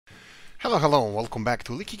Hello, welcome back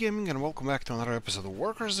to Oolykee Gaming and welcome back to another episode of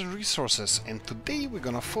Workers and Resources, and today we're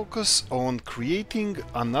gonna focus on creating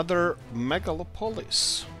another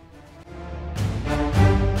megalopolis.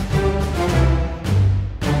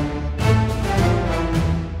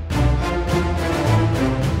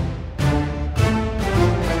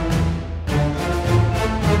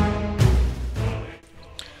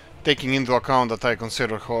 Taking into account that I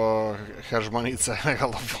consider Hegemonytsa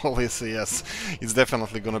megalopolis, yes, it's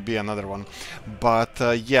definitely gonna be another one. But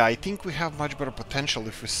yeah, I think we have much better potential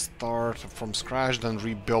if we start from scratch than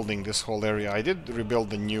rebuilding this whole area. I did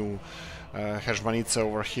rebuild the new Hegemonytsa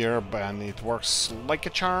over here, and it works like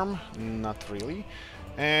a charm, not really.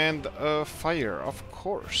 And fire, of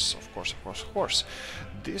course.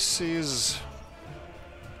 This is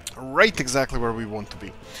right exactly where we want to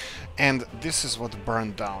be. And this is what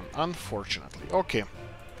burned down, unfortunately. Okay,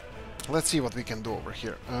 let's see what we can do over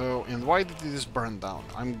here. And why did this burn down?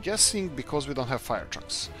 I'm guessing because we don't have fire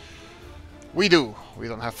trucks. We do. We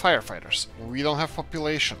don't have firefighters. We don't have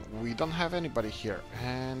population. We don't have anybody here.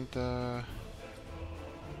 And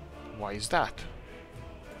why is that?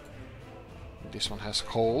 This one has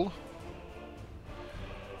coal.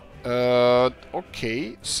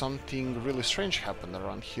 Okay, something really strange happened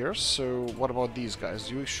around here. So what about these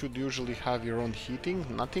guys? You should usually have your own heating.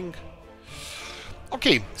 Nothing?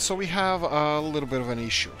 Okay, so we have a little bit of an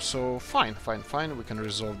issue. So fine. We can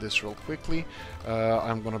resolve this real quickly.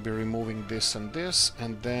 I'm gonna be removing this,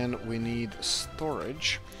 and then we need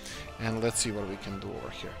storage. And let's see what we can do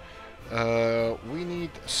over here. We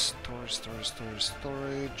need storage.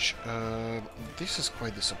 This is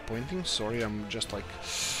quite disappointing. Sorry, I'm just like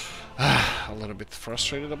a little bit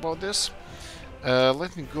frustrated about this.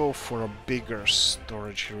 Let me go for a bigger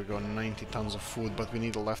storage. Here we go, 90 tons of food, but we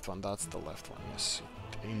need a left one. That's the left one. Yes,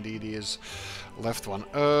 it indeed is left one.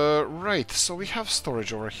 Right, so we have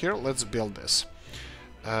storage over here. Let's build this.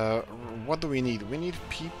 What do we need? We need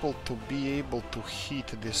people to be able to heat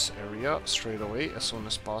this area straight away as soon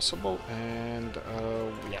as possible, and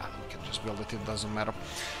yeah, we can just build it, it doesn't matter.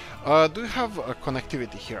 Do you have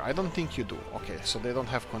connectivity here? I don't think you do. Okay, so they don't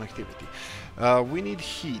have connectivity. We need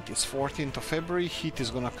heat. It's 14th of February. Heat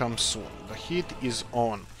is gonna come soon. The heat is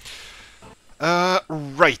on.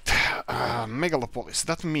 Right. Megalopolis.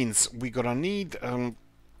 That means we're gonna need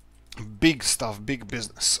big stuff, big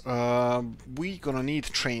business. We gonna need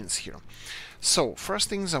trains here. So first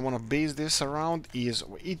things I want to base this around is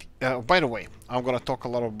it. By the way, I'm gonna talk a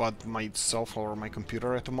lot about myself or my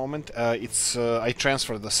computer at the moment. I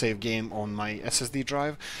transferred the save game on my SSD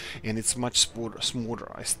drive, and it's much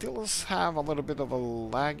smoother. I still have a little bit of a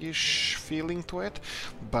laggish feeling to it,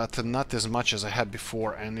 but not as much as I had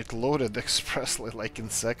before. And it loaded expressly like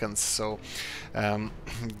in seconds. So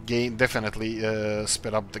game definitely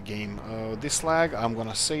sped up the game. This lag, I'm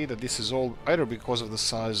gonna say that this is all either because of the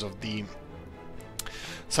size of the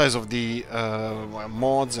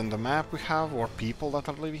mods and the map we have, or people that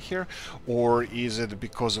are living here, or is it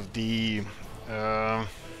because of the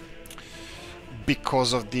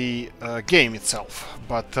game itself?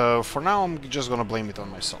 But for now I'm just gonna blame it on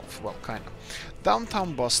myself. Well, kinda.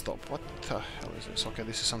 Downtown bus stop. What the hell is this? Okay,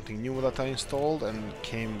 this is something new that I installed and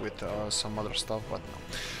came with some other stuff, but no.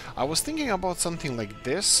 I was thinking about something like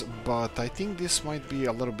this, but I think this might be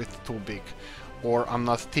a little bit too big. Or I'm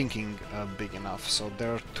not thinking big enough. So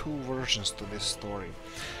there are two versions to this story.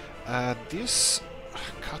 This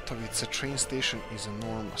Katowice train station is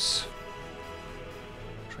enormous.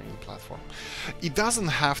 Train platform. It doesn't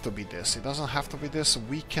have to be this. It doesn't have to be this.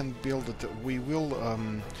 We can build it. We will.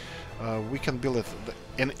 We can build it.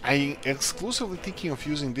 And I'm exclusively thinking of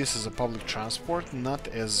using this as a public transport, not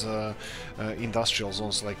as industrial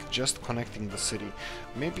zones, like just connecting the city.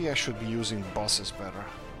 Maybe I should be using buses better.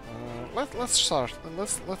 Let's start.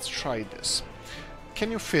 Let's try this.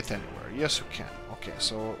 Can you fit anywhere? Yes, you can. Okay,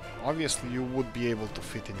 so obviously you would be able to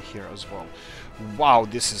fit in here as well. Wow,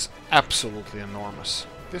 this is absolutely enormous.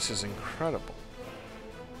 This is incredible.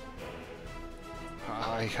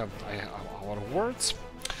 I have a lot of words.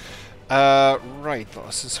 Right,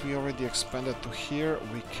 since we already expanded to here,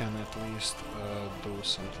 we can at least do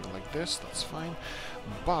something like this. That's fine.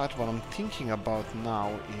 But what I'm thinking about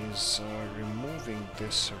now is removing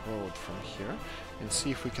this road from here and see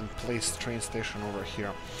if we can place the train station over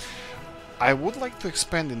here. I would like to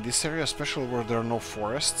expand in this area, especially where there are no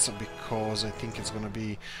forests, because I think it's going to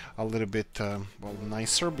be a little bit well,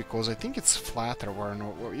 nicer, because I think it's flatter where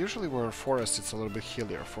usually where forests it's a little bit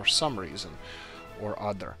hillier for some reason or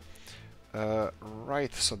other.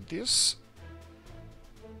 Right, so this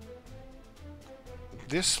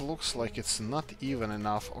looks like it's not even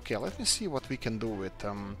enough. Okay, let me see what we can do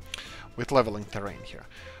with leveling terrain here.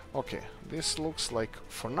 Okay, this looks like,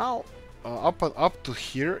 for now, up to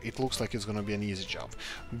here, it looks like it's gonna be an easy job.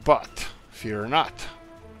 But, fear not,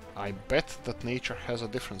 I bet that nature has a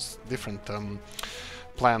different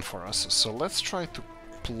plan for us. So let's try to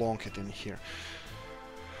plonk it in here.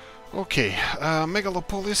 Okay,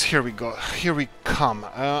 Megalopolis, here we go, here we come.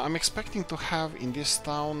 I'm expecting to have in this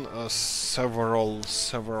town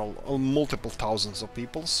multiple thousands of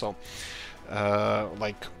people, so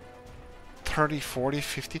like 30, 40,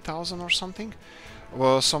 50,000 or something.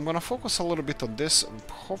 So I'm gonna focus a little bit on this.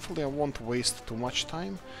 Hopefully I won't waste too much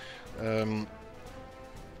time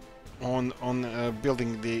on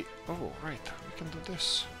building the... Oh, right, we can do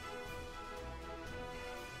this.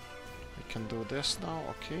 We can do this now.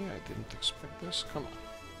 Okay, I didn't expect this. Come on.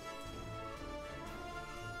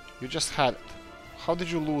 You just had it. How did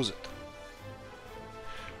you lose it?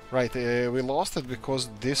 Right, we lost it because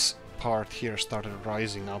this part here started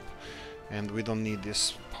rising up, and we don't need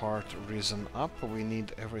this part risen up. We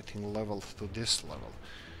need everything leveled to this level,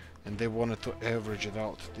 and they wanted to average it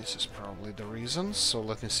out. This is probably the reason. So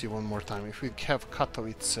let me see one more time. If we have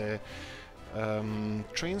Katowice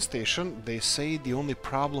train station, they say the only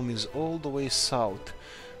problem is all the way south.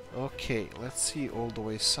 Okay, let's see all the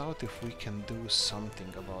way south if we can do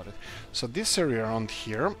something about it. So this area around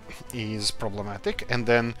here is problematic, and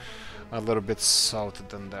then a little bit south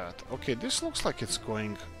than that. Okay, this looks like it's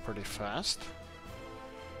going pretty fast.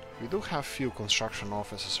 We do have few construction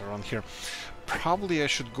offices around here. Probably I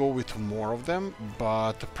should go with more of them,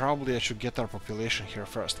 but probably I should get our population here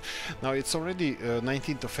first. Now it's already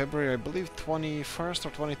 19th of February, I believe 21st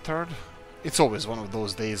or 23rd. It's always one of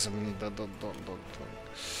those days. I mean,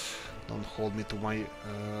 don't hold me to my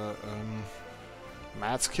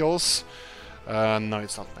math skills. No,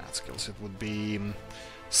 it's not math skills. It would be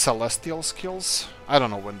celestial skills. I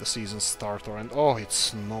don't know when the seasons start or end. Oh, it's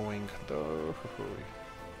snowing.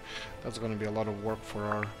 That's going to be a lot of work for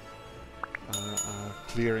our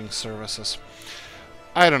clearing services.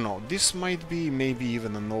 I don't know. This might be maybe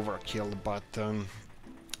even an overkill, but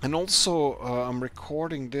and also I'm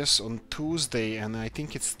recording this on Tuesday, and I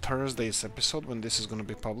think it's Thursday's episode when this is going to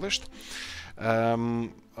be published.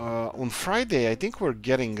 On Friday, I think we're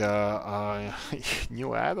getting a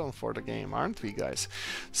new add-on for the game, aren't we, guys?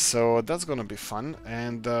 So that's going to be fun,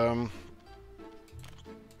 and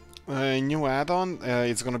a new add-on.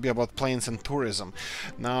 It's going to be about planes and tourism.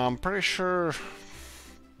 Now, I'm pretty sure...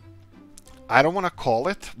 I don't want to call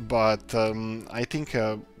it, but I think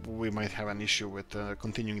we might have an issue with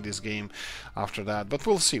continuing this game after that. But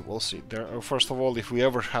we'll see, we'll see. First of all, if we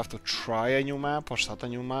ever have to try a new map or start a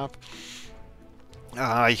new map,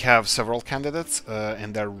 I have several candidates,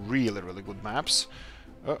 and they're really, really good maps.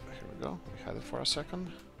 Oh, here we go. We had it for a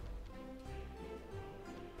second.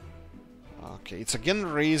 Okay, it's again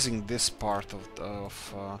raising this part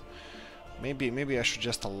of maybe I should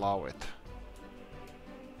just allow it.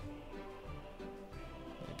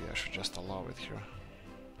 Maybe I should just allow it here.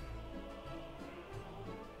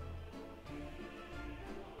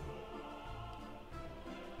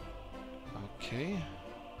 Okay.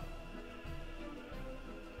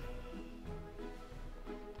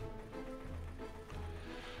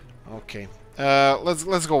 Okay.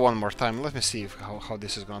 Let's go one more time. Let me see how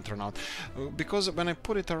this is going to turn out. Because when I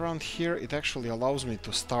put it around here, it actually allows me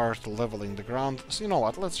to start leveling the ground. So you know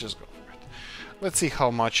what? Let's just go for it. Let's see how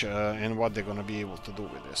much and what they're going to be able to do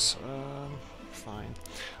with this. Fine.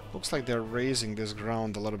 Looks like they're raising this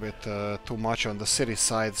ground a little bit too much on the city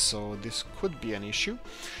side, so this could be an issue.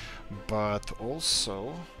 But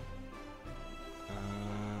also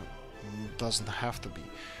doesn't have to be.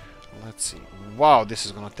 Let's see. Wow, this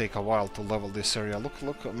is gonna take a while to level this area. Look!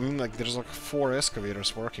 I mean, like there's like 4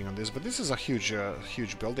 excavators working on this, but this is a huge,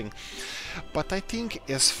 huge building. But I think,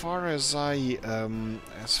 as far as I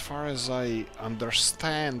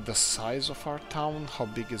understand the size of our town, how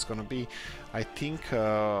big it's gonna be, I think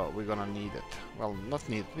we're gonna need it. Well, not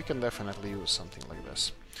need. We can definitely use something like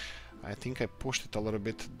this. I think I pushed it a little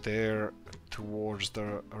bit there towards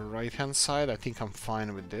the right-hand side. I think I'm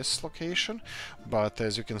fine with this location, but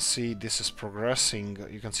as you can see, this is progressing.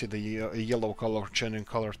 You can see the yellow color changing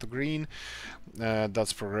color to green.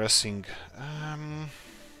 That's progressing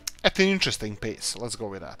at an interesting pace. Let's go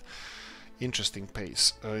with that. Interesting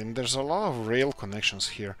pace. And there's a lot of rail connections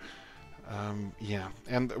here. Yeah,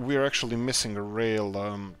 and we're actually missing a rail.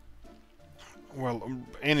 Well,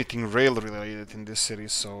 anything rail related in this city,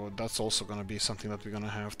 so that's also going to be something that we're going to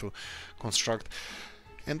have to construct.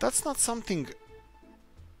 And that's not something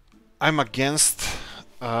I'm against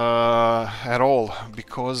at all,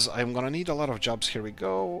 because I'm gonna need a lot of jobs. Here we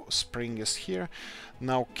go. Spring is here.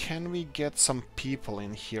 Now, can we get some people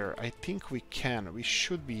in here? I think we can. We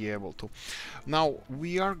should be able to. Now,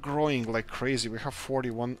 we are growing like crazy. We have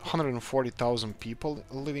 140,000 people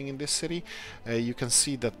living in this city. You can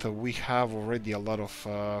see that we have already a lot of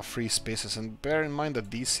free spaces. And bear in mind that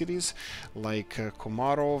these cities, like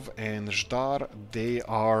Komarov and Zdar, they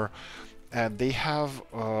have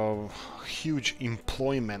huge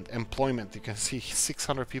employment. You can see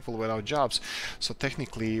 600 people without jobs. So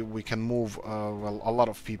technically we can move well, a lot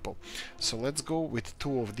of people. So let's go with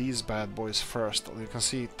two of these bad boys first. You can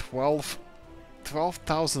see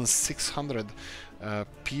 12,600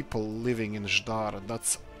 people living in Zdar.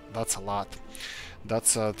 That's a lot.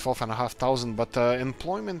 That's 12,500, but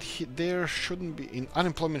employment there shouldn't be.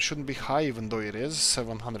 Unemployment shouldn't be high, even though it is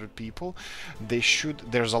 700 people.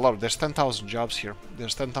 There's a lot. There's 10,000 jobs here.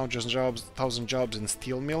 There's 10,000 jobs in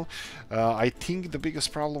steel mill. I think the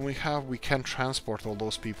biggest problem we can't transport all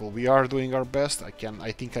those people. We are doing our best. I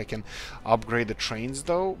think I can upgrade the trains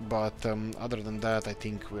though, but other than that, I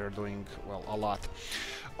think we're doing well a lot.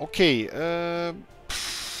 Okay.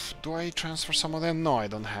 Do I transfer some of them? No, I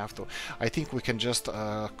don't have to. I think we can just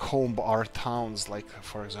comb our towns, like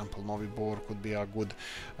for example Novi Bor could be a good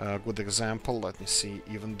example. Let me see.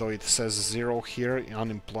 Even though it says 0 here,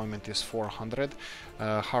 unemployment is 400.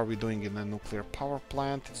 How are we doing in the nuclear power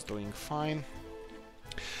plant? It's doing fine.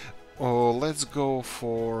 Oh, let's go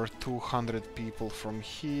for 200 people from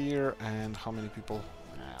here. And how many people?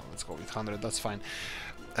 Let's go with 100. That's fine.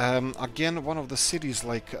 Again, one of the cities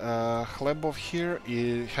like Khlebov here,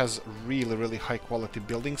 it has really high quality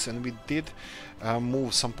buildings, and we did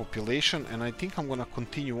move some population, and I think I'm gonna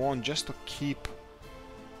continue on just to keep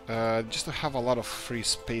just to have a lot of free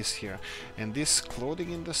space here. And this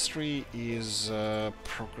clothing industry is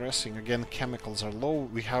progressing. Again, chemicals are low.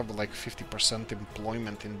 We have like 50%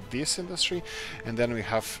 employment in this industry, and then we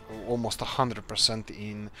have almost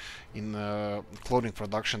 100% in clothing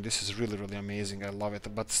production. This is really amazing. I love it,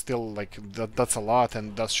 but still, like that's a lot,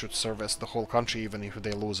 and that should service the whole country, even if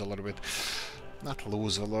they lose a little bit. Not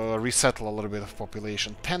lose, resettle a little bit of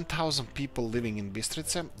population. 10,000 people living in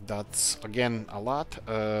Bistrice. That's again a lot.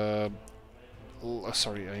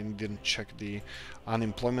 Sorry, I didn't check the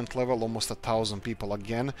unemployment level. Almost 1,000 people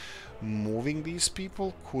again. Moving these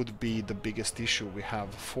people could be the biggest issue. We have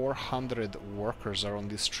 400 workers are on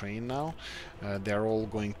this train now. They're all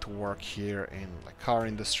going to work here in the car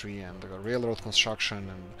industry and the railroad construction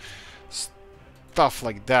and stuff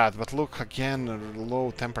like that. But look, again,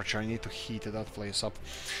 low temperature. I need to heat that place up.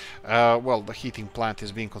 Well, the heating plant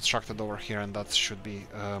is being constructed over here, and that should be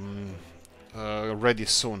ready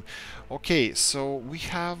soon. Okay, so we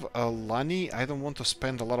have Lani. I don't want to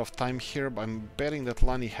spend a lot of time here, but I'm betting that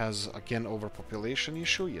Lani has again overpopulation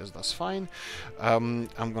issue. Yes, that's fine. I'm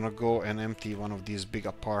gonna go and empty one of these big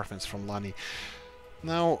apartments from Lani.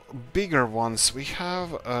 Now, bigger ones. We have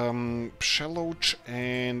Pshelouch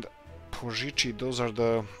and Požiči. Those are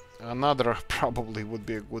the another probably would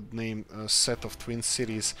be a good name set of twin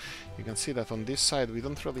cities. You can see that on this side we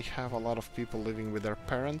don't really have a lot of people living with their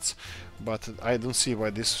parents, but I don't see why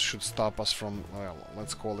this should stop us from, well,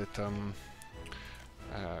 let's call it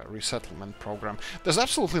resettlement program. There's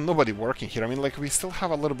absolutely nobody working here. I mean, like, we still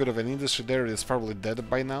have a little bit of an industry there that's probably dead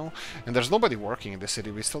by now, and there's nobody working in the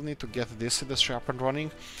city. We still need to get this industry up and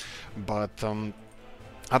running, but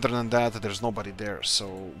other than that, there's nobody there,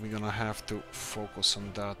 so we're gonna have to focus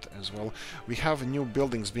on that as well. We have new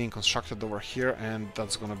buildings being constructed over here, and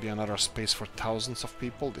that's gonna be another space for thousands of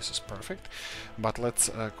people. This is perfect. But let's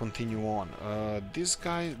continue on. These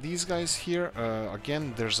guys here,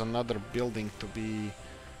 again, there's another building to be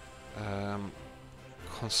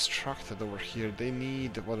constructed over here. They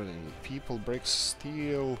need, what do they need? People, bricks,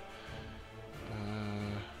 steel,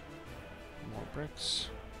 more bricks.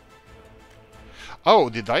 Oh,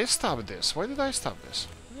 did I stop this? Why did I stop this?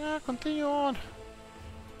 Yeah, continue on.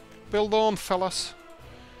 Build on, fellas.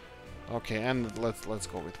 Okay, and let's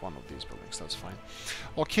go with one of these buildings. That's fine.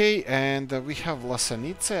 Okay, and we have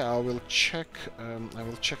Vlasenice. I will check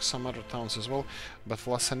some other towns as well. But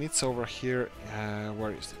Vlasenice over here,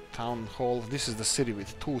 where is the town hall? This is the city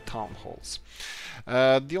with 2 town halls.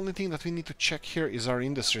 The only thing that we need to check here is our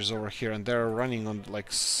industries over here, and they're running on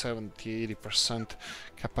like 70–80%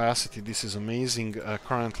 capacity. This is amazing.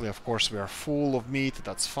 Currently, of course, we are full of meat.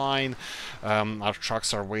 That's fine. Our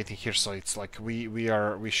trucks are waiting here, so it's like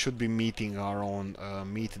we should be meeting our own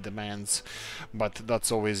meat demands, but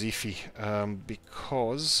that's always iffy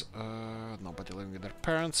because nobody living with their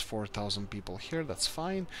parents. 4,000 people here. That's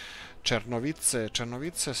fine.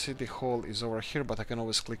 Chernovice City Hall is over here, but I can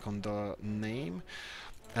always click on the name.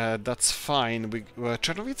 That's fine.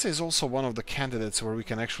 Czernovice is also one of the candidates where we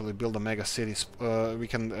can actually build a mega city. We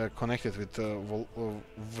can connect it with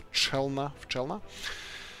Vchelna.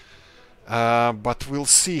 But we'll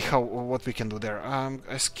see what we can do there.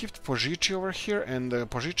 I skipped Požiči over here, and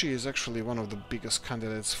Požiči is actually one of the biggest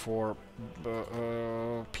candidates for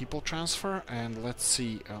people transfer. And let's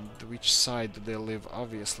see which side they live.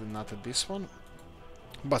 Obviously not at this one,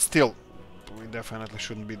 but still, we definitely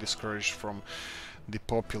shouldn't be discouraged from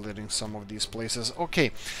depopulating some of these places.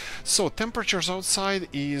 Okay, so temperatures outside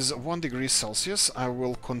is 1 degree Celsius. I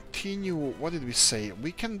will continue. What did we say?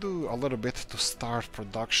 We can do a little bit to start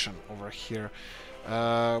production over here.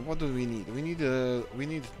 What do we need? We need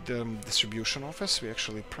the distribution office. We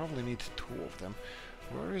actually probably need 2 of them.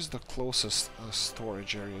 Where is the closest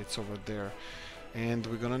storage area? It's over there. And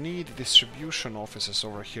we're gonna need distribution offices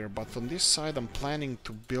over here, but on this side I'm planning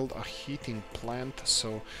to build a heating plant.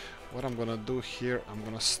 So what I'm gonna do here, I'm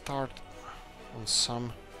gonna start on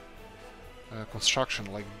some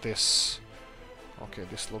construction like this. Okay,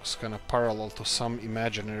 this looks kind of parallel to some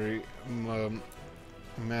imaginary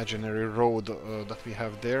road that we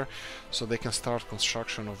have there, so they can start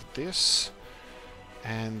construction of this.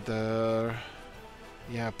 And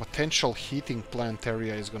yeah, potential heating plant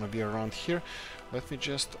area is gonna be around here. Let me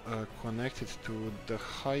just connect it to the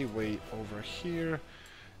highway over here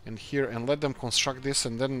and here, and let them construct this,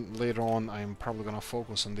 and then later on I'm probably gonna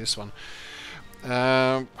focus on this one.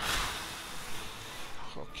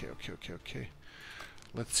 Okay.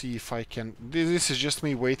 Let's see if I can... This is just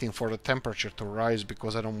me waiting for the temperature to rise,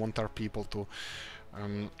 because I don't want our people to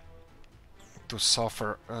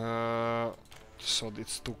suffer. So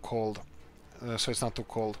it's too cold. So it's not too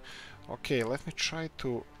cold. Okay, let me try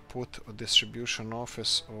to put a distribution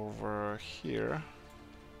office over here.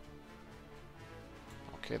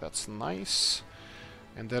 Okay, that's nice.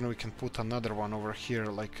 And then we can put another one over here.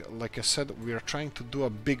 Like I said, we are trying to do a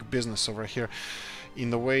big business over here, in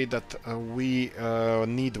the way that we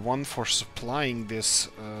need one for supplying this.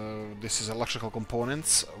 This is electrical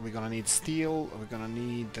components. We're gonna need steel. We're gonna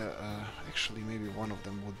need actually maybe one of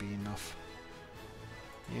them would be enough.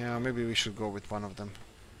 Yeah, maybe we should go with one of them.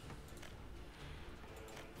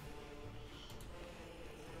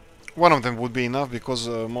 One of them would be enough, because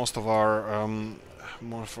most of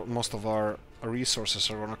our resources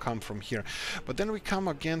are gonna come from here. But then we come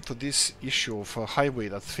again to this issue of a highway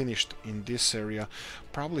that finished in this area.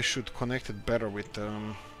 Probably should connect it better with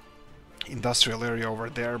industrial area over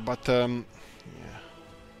there, but yeah.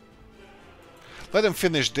 Let them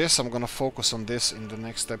finish this. I'm gonna focus on this in the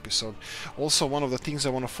next episode. Also, one of the things I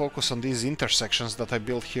want to focus on, these intersections that I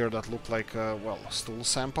built here that look like, well, a stool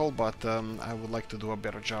sample, but I would like to do a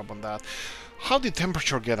better job on that. How did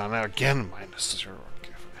temperature get on? Again, -0.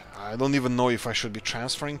 I don't even know if I should be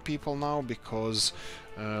transferring people now, because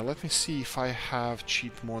let me see if I have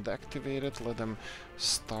cheat mode activated. Let them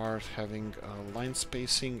start having line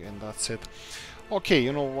spacing, and that's it. Okay,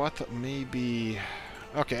 you know what? Maybe...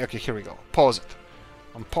 Okay, here we go. Pause it.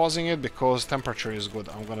 I'm pausing it because temperature is good.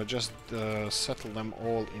 I'm gonna just settle them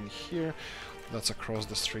all in here. That's across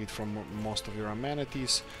the street from most of your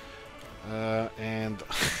amenities. And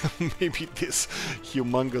maybe this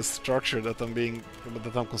humongous structure that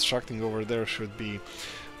I'm constructing over there should be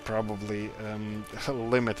probably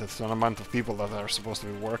limited to an amount of people that are supposed to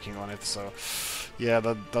be working on it. So yeah,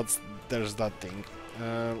 there's that thing.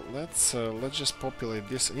 Let's just populate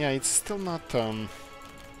this. Yeah, it's still not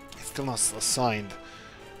assigned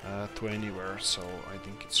to anywhere, so I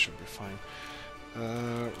think it should be fine.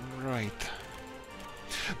 Right.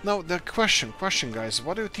 Now the question, guys,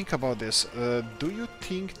 what do you think about this? Do you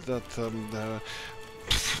think that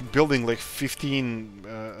building like 15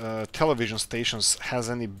 television stations has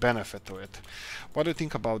any benefit to it? What do you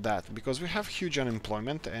think about that? Because we have huge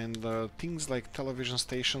unemployment, and things like television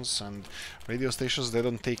stations and radio stations, they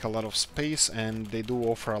don't take a lot of space, and they do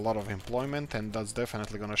offer a lot of employment, and that's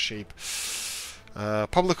definitely gonna shape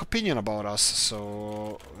public opinion about us.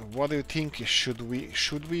 So what do you think? Should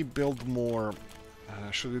we build more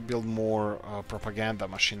propaganda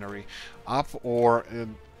machinery up, or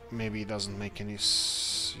maybe it doesn't make any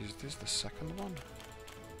is this the second one?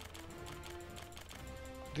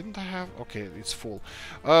 Didn't I have... Okay, it's full.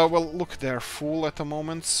 Well, look, they're full at the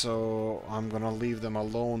moment, so I'm gonna leave them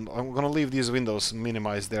alone. I'm gonna leave these windows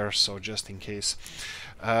minimized there, so just in case.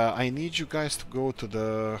 I need you guys to go to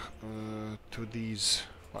the to these...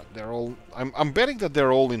 What, they're all... I'm betting that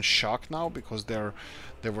they're all in shock now, because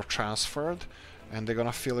they were transferred. and they're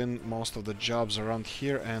gonna fill in most of the jobs around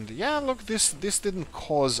here. And yeah, look, this didn't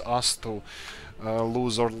cause us to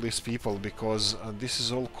lose all these people, because this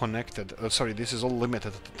is all connected. Sorry, this is all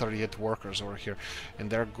limited to 38 workers over here, and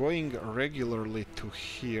they're going regularly to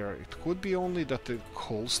here. It could be only that the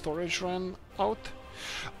coal storage ran out.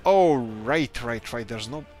 Oh, right. There's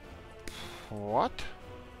no... What?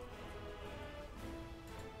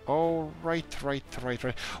 Oh, right.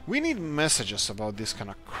 We need messages about this kind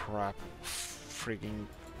of crap. Frigging...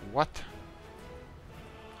 What?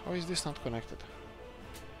 How is this not connected?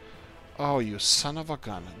 Oh, you son of a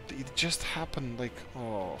gun. It just happened like,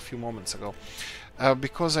 oh, a few moments ago.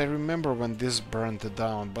 Because I remember when this burned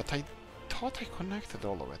down, but I thought I connected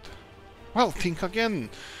all of it. Well, think again.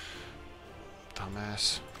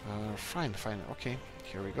 Dumbass. Fine. Okay,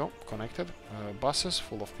 here we go. Connected. Buses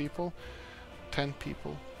full of people. 10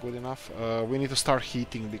 people. Good enough. We need to start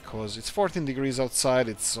heating because it's 14 degrees outside.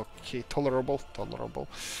 It's okay. Tolerable.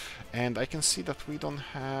 And I can see that we don't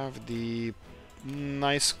have the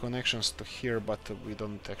nice connections to here, but we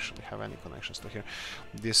don't actually have any connections to here.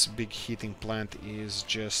 This big heating plant is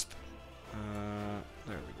just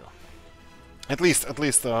there we go. At least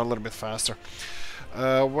a little bit faster.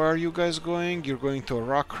 Where are you guys going? You're going to a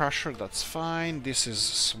rock crusher. That's fine. This is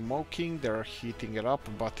smoking. They're heating it up,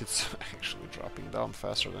 but it's actually dropping down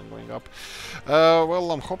faster than going up.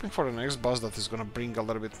 Well, I'm hoping for the next bus that is gonna bring a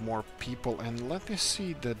little bit more people. And let me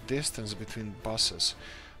see the distance between buses.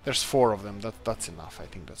 There's 4 of them. That's enough. I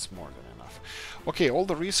think that's more than enough. Okay, all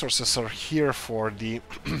the resources are here for the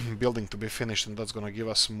building to be finished, and that's gonna give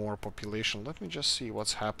us more population. Let me just see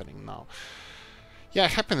what's happening now. Yeah,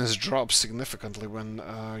 happiness drops significantly when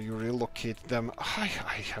you relocate them. I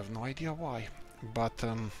have no idea why, but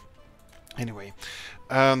anyway,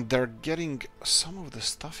 they're getting... Some of the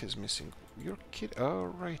stuff is missing. You're kidding? Oh,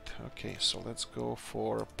 right. Okay, so let's go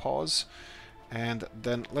for pause. And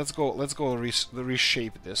then let's go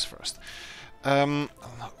reshape this first.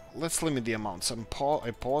 Let's limit the amounts.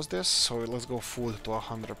 I pause this, so let's go food to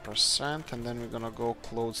 100%, and then we're gonna go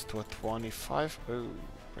clothes to a 25. Oh,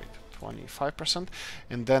 wait, 25%,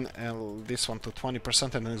 and then this one to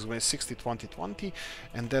 20%, and then it's going to be 60, 20, 20,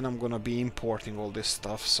 and then I'm gonna be importing all this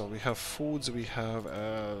stuff. So we have foods, we have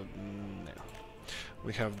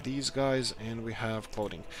these guys, and we have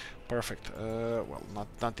clothing. Perfect. Well,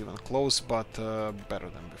 not even close, but better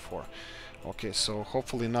than before. Okay, so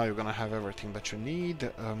hopefully now you're gonna have everything that you need.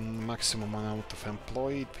 Maximum amount of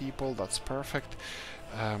employed people, that's perfect.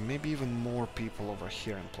 Maybe even more people over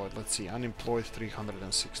here employed. Let's see, unemployed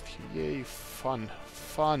 360. Yay, fun.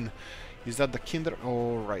 Is that the kinder?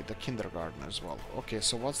 Oh, right, the kindergarten as well. Okay,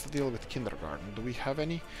 so what's the deal with kindergarten? Do we have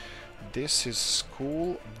any? This is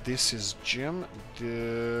school. This is gym.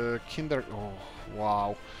 The Oh,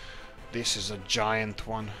 wow. This is a giant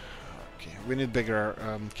one. Okay, we need bigger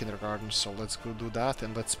kindergarten, so let's go do that,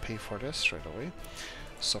 and let's pay for this straight away.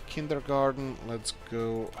 So kindergarten, let's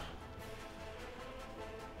go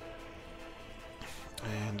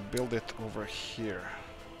and build it over here.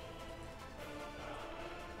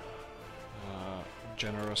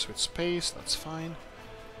 Generous with space, that's fine.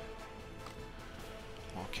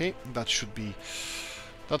 Okay, that should be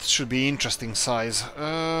interesting size.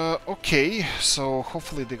 Okay, so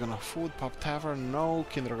hopefully they're gonna food pub tavern. No,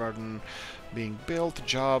 kindergarten being built,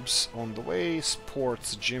 jobs on the way,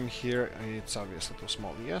 sports gym here. It's obviously too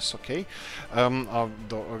small. Yes, okay.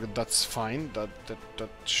 That's fine. That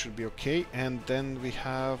should be okay. And then we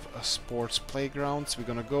have a sports playgrounds. We're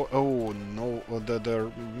gonna go. Oh no,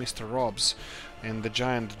 the Mr. Rob's and the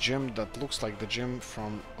giant gym that looks like the gym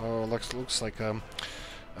from. Looks like a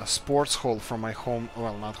sports hall from my home,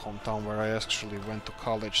 well, not hometown, where I actually went to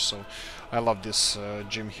college. So I love this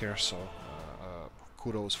gym here, so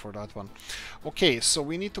kudos for that one. Okay, so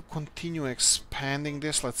we need to continue expanding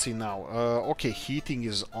this. Let's see now. Okay, heating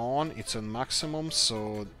is on, it's on maximum,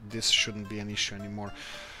 so this shouldn't be an issue anymore.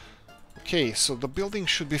 Okay, so the building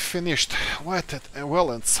should be finished.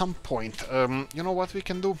 Well, at some point. You know what we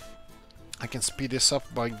can do? I can speed this up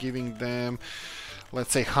by giving them,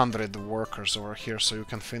 let's say, 100 workers over here, so you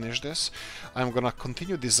can finish this. I'm gonna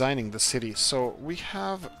continue designing the city. So we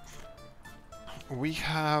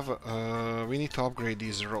need to upgrade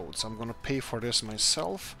these roads. I'm gonna pay for this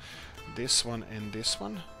myself, this one and this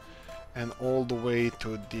one, and all the way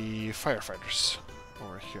to the firefighters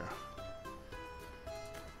over here.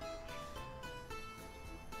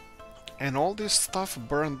 And all this stuff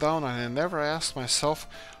burned down, and I never asked myself,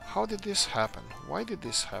 how did this happen? Why did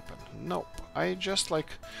this happen? Nope. I just like...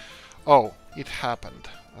 Oh, it happened.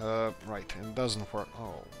 Right, it doesn't work.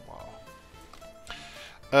 Oh, wow.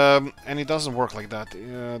 And it doesn't work like that.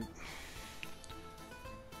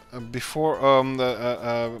 before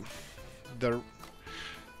the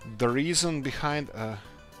the reason behind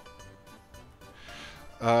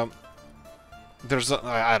um, there's a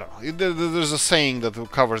I don't know there's a saying that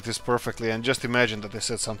covers this perfectly, and just imagine that they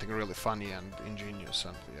said something really funny and ingenious,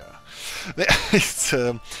 and yeah, it's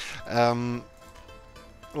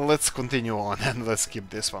let's continue on and let's skip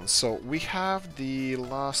this one. So we have the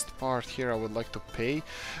last part here I would like to pay,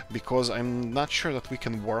 because I'm not sure that we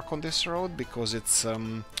can work on this road because it's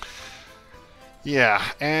yeah,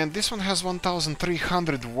 and this one has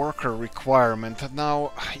 1300 worker requirement.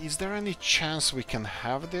 Now, is there any chance we can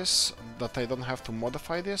have this, that I don't have to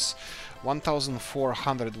modify this?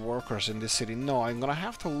 1400 workers in this city. No, I'm gonna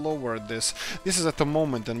have to lower this. This is at the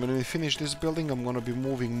moment, and when we finish this building, I'm gonna be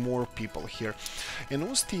moving more people here. And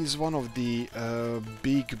Usti is one of the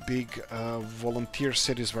big volunteer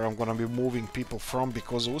cities where I'm gonna be moving people from,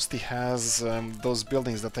 because Usti has those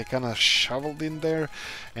buildings that I kinda shoveled in there,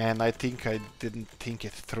 and I think I didn't think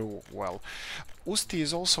it through well. Usti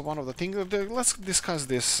is also one of the things. Let's discuss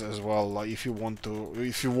this as well. If you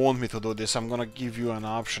want me to do this, I'm gonna give you an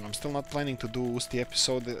option. I'm still not planning to do Usti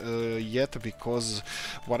episode yet, because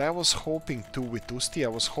what I was hoping to with Usti, I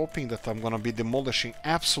was hoping that I'm gonna be demolishing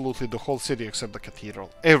absolutely the whole city except the cathedral,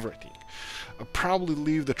 everything. Probably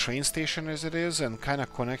leave the train station as it is and kind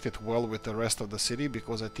of connect it well with the rest of the city,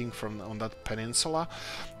 because I think from on that peninsula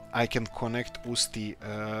I can connect Usti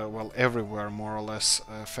well everywhere more or less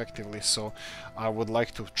effectively, so I would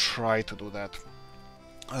like to try to do that.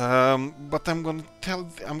 But I'm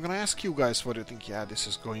gonna ask you guys what you think. Yeah, this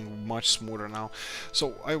is going much smoother now. So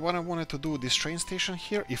what I wanted to do, this train station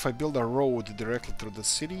here, if I build a road directly through the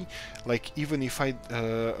city, like even if I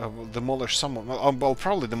demolish some of, I'll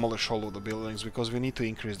probably demolish all of the buildings because we need to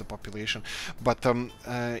increase the population. But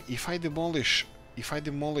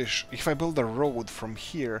if I build a road from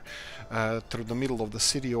here through the middle of the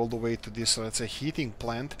city all the way to this, let's say, heating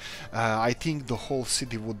plant, I think the whole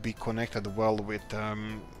city would be connected well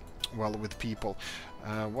with people.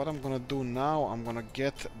 What I'm gonna do now, I'm gonna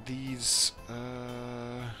get these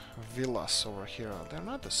villas over here. They're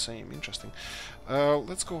not the same. Interesting.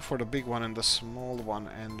 Let's go for the big one and the small one,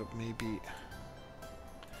 and maybe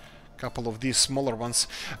couple of these smaller ones.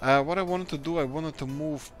 What I wanted to do, I wanted to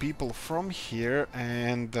move people from here,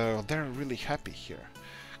 and they're really happy here.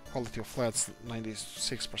 Quality of flats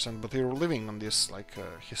 96%, but they're living on this like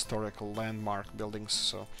historical landmark buildings,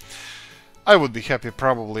 so I would be happy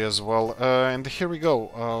probably as well. And here we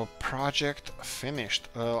go, project finished.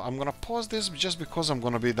 I'm gonna pause this just because I'm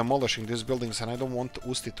gonna be demolishing these buildings, and I don't want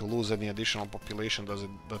Usti to lose any additional population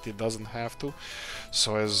that it doesn't have to.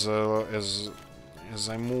 So as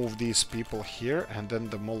I move these people here and then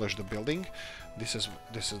demolish the building, this is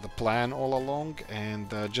the plan all along, and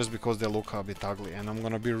just because they look a bit ugly, and I'm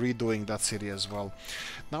gonna be redoing that city as well.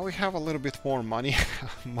 Now we have a little bit more money,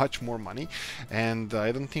 much more money, and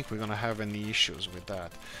I don't think we're gonna have any issues with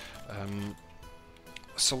that.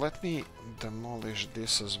 So let me demolish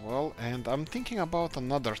this as well, and I'm thinking about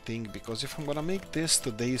another thing, because if I'm gonna make this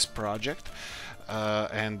today's project,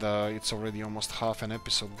 and it's already almost half an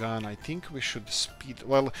episode gone, I think we should speed.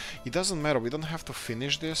 Well, it doesn't matter, we don't have to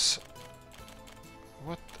finish this.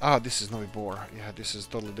 What? Ah, this is Novibor. Yeah, this is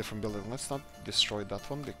totally different building. Let's not destroy that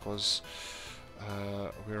one, because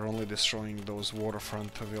we're only destroying those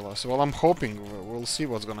waterfront villas. Well, I'm hoping we'll see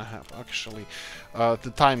what's gonna happen. Actually,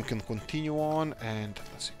 the time can continue on, and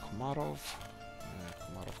let's see, Komarov.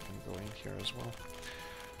 Komarov can go in here as well.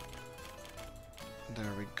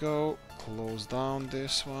 There we go. Close down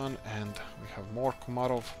this one, and we have more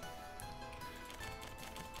Komarov.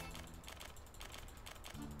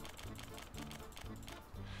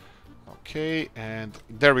 Okay, and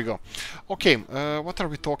there we go. Okay, what are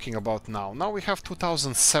we talking about now? Now we have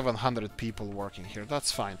 2,700 people working here.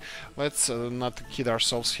 That's fine. Let's not kid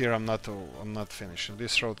ourselves here. I'm not finishing.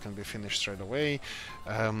 This road can be finished straight away.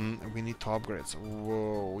 We need to upgrade.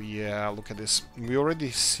 Whoa, yeah, look at this. We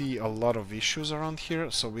already see a lot of issues around here.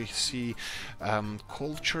 So we see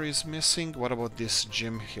culture is missing. What about this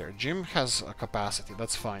gym here? Gym has a capacity.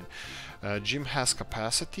 That's fine. Gym has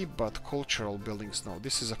capacity, but cultural buildings no.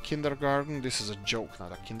 This is a kindergarten. This is a joke,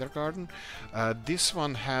 not a kindergarten. This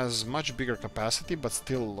one has much bigger capacity, but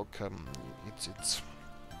still, look, it's.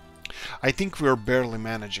 I think we're barely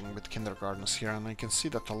managing with kindergartens here, and I can see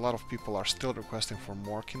that a lot of people are still requesting for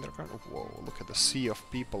more kindergarten. Whoa, look at the sea of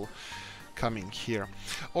people coming here.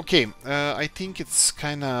 Okay, I think it's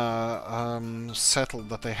kind of settled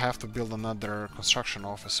that I have to build another construction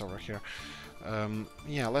office over here.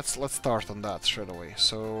 Yeah, let's start on that straight away.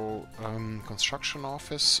 So construction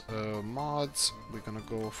office, mods, we're gonna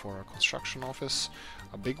go for a construction office,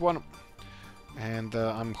 a big one. And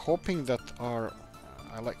I'm hoping that our...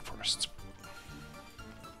 I like forests.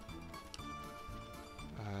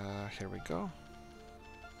 Here we go.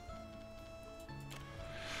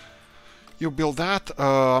 You build that,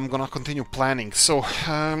 I'm gonna continue planning. So,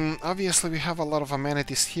 obviously we have a lot of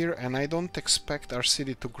amenities here, and I don't expect our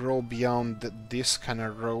city to grow beyond this kind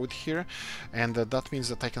of road here, and that means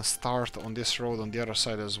that I can start on this road on the other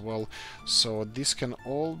side as well. So this can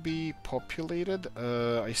all be populated.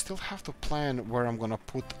 I still have to plan where I'm gonna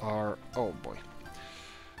put our... oh boy.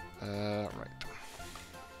 Right.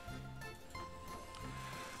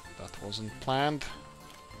 That wasn't planned.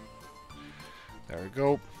 There we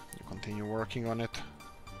go. Continue working on it.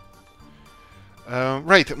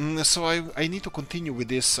 Right, so I need to continue with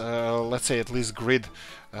this, let's say at least grid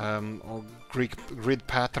or grid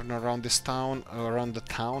pattern around this town, around the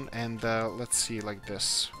town, and let's see, like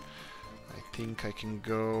this. I think I can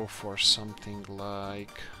go for something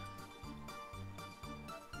like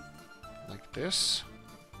this.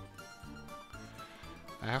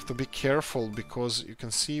 I have to be careful because you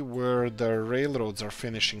can see where the railroads are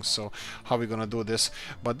finishing, so how are we gonna do this?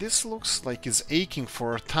 But this looks like it's aching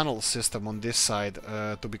for a tunnel system on this side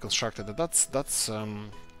to be constructed. That's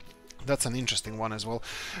an interesting one as well.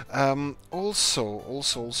 Also,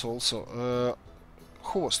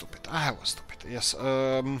 who was stupid? I was stupid, yes.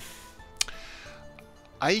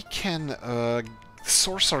 I can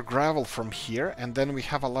source our gravel from here, and then we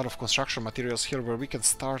have a lot of construction materials here where we can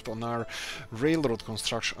start on our railroad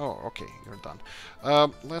construction. Oh, okay, you're done.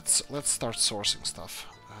 Let's start sourcing stuff.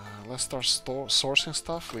 Let's start sourcing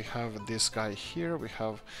stuff. We have this guy here. We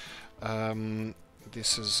have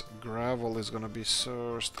this is gravel is gonna be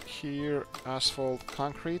sourced here, asphalt,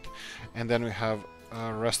 concrete, and then we have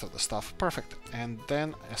rest of the stuff. Perfect. And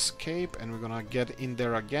then escape, and we're gonna get in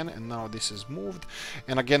there again, and now this is moved.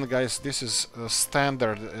 And again, guys, this is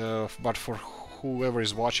standard, but for whoever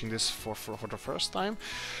is watching this for the first time,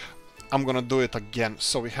 I'm gonna do it again.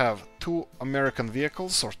 So we have two American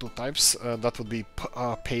vehicles, or two types. That would be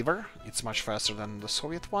paver, it's much faster than the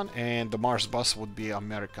Soviet one, and the Mars bus would be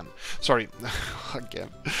American. Sorry, again,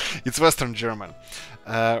 it's Western German.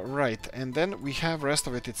 Right, and then we have rest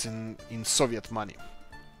of it, it's in Soviet money.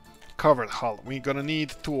 Covered hull, we're gonna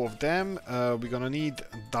need two of them. We're gonna need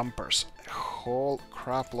dumpers, a whole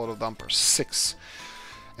crap load of dumpers, 6.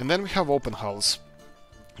 And then we have open hulls.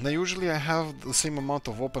 Now usually I have the same amount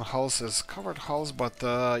of open hulls as covered hulls, but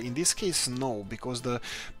in this case no, because the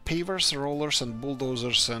pavers, rollers and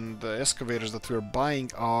bulldozers and excavators that we're buying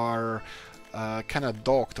are kind of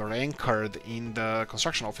docked or anchored in the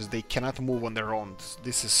construction office. They cannot move on their own.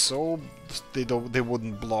 This is so they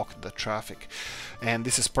wouldn't block the traffic, and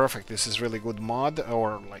this is perfect. This is really good mod,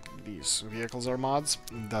 or like these vehicles are mods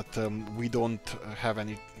that we don't have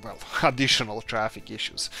any, well, additional traffic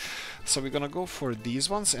issues. So we're gonna go for these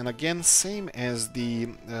ones, and again, same as the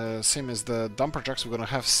dumper trucks, we're gonna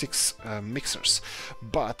have 6 mixers.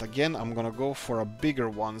 But again, I'm gonna go for a bigger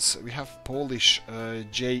ones. We have Polish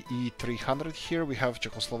JE300 here. We have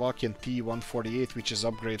Czechoslovakian T148, which is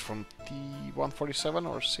upgrade from T147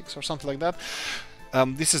 or 6 or something like that.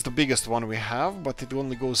 This is the biggest one we have, but it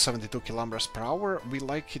only goes 72 kilometers per hour. We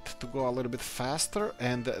like it to go a little bit faster,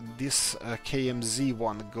 and this KMZ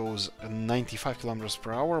one goes 95 kilometers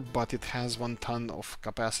per hour, but it has 1 ton of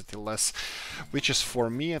capacity less, which is for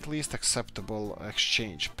me at least acceptable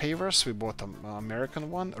exchange. Pavers, we bought an American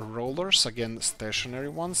one. Rollers, again stationary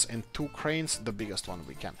ones, and 2 cranes, the biggest one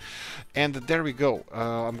we can. And there we go.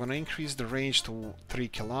 I'm gonna increase the range to 3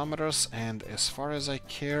 kilometers, and as far as I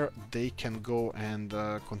care, they can go and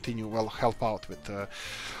continue, well, help out with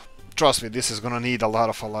trust me, this is gonna need a lot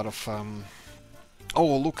of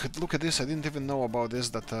oh, look at this. I didn't even know about this,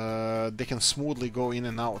 that they can smoothly go in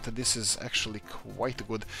and out. This is actually quite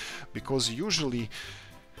good, because usually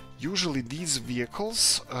these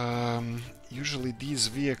vehicles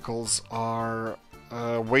are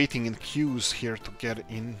waiting in queues here to get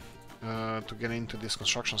in into this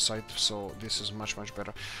construction site, so this is much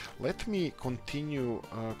better. Let me continue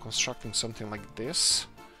constructing something like this.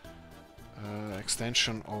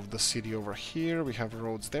 Extension of the city over here. We have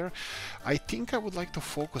roads there. I think I would like to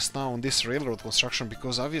focus now on this railroad construction,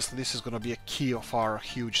 because obviously this is going to be a key of our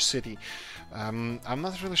huge city. I'm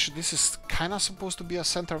not really sure. This is kind of supposed to be a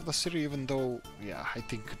center of the city, even though, yeah, I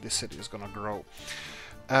think this city is going to grow.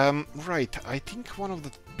 Right, I think one of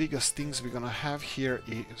the biggest things we're gonna have here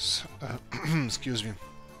is, excuse me,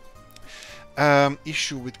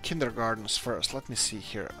 issue with kindergartens first. Let me see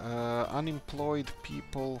here. Unemployed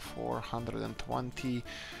people, 420,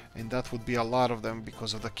 and that would be a lot of them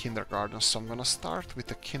because of the kindergartens. So I'm gonna start with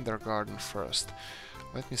the kindergarten first.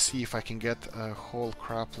 Let me see if I can get a whole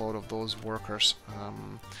crap load of those workers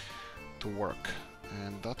to work.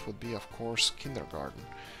 And that would be, of course, kindergarten.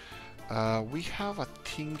 We have a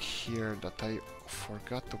thing here that I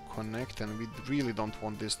forgot to connect, and we really don't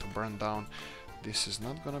want this to burn down. This is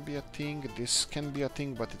not gonna be a thing. This can be a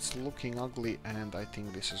thing, but it's looking ugly, and I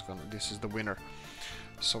think this is the winner.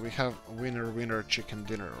 So we have winner, winner, chicken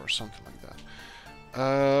dinner, or something like that.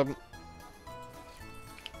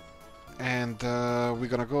 We're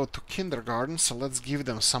gonna go to kindergarten, so let's give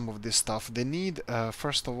them some of this stuff. They need,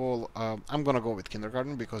 first of all, I'm gonna go with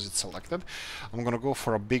kindergarten because it's selected. I'm gonna go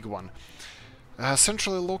for a big one.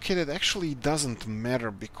 Centrally located actually doesn't matter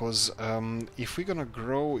because if we're gonna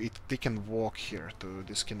grow it, they can walk here to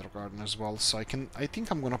this kindergarten as well. So I think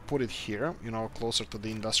I'm gonna put it here, you know, closer to the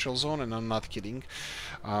industrial zone, and I'm not kidding.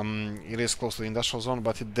 It is close to the industrial zone,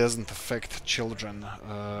 but it doesn't affect children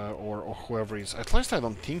or whoever is. At least I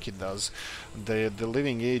don't think it does. The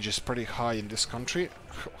living age is pretty high in this country.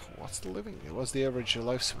 What's the average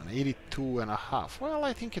lifespan? 82.5. Well,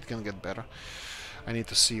 I think it can get better. I need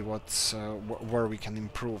to see where we can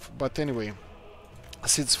improve. But anyway,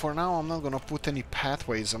 since for now I'm not gonna put any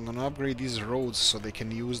pathways, I'm gonna upgrade these roads so they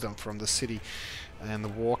can use them from the city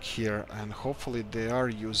and walk here, and hopefully they are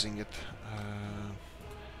using it.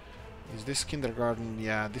 Is this kindergarten?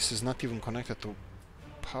 Yeah, this is not even connected to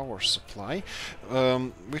power supply,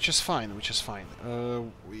 which is fine.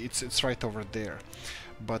 It's right over there.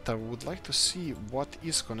 But I would like to see what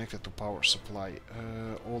is connected to power supply.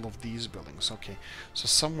 All of these buildings. Okay, so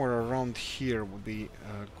somewhere around here would be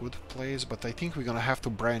a good place, but I think we're gonna have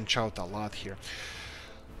to branch out a lot here.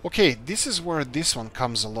 Okay, this is where this one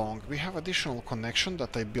comes along. We have additional connection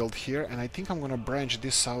that I built here, and I think I'm gonna branch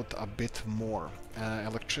this out a bit more.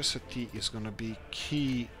 Electricity is gonna be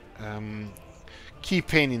key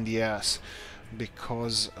pain in the ass,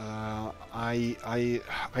 because I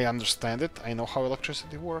understand it. I know how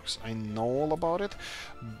electricity works. I know all about it,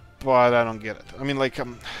 but I don't get it. I mean, like,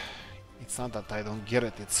 it's not that I don't get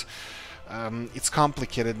it. It's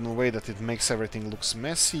complicated in a way that it makes everything looks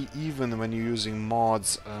messy, even when you're using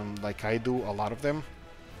mods, like I do, a lot of them.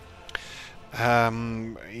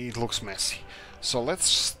 It looks messy. So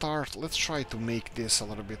let's try to make this a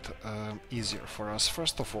little bit easier for us.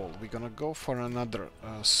 First of all, we're gonna go for another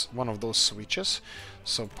one of those switches,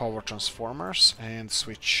 so power transformers and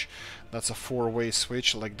switch. That's a four-way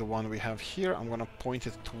switch like the one we have here. I'm gonna point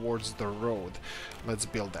it towards the road. Let's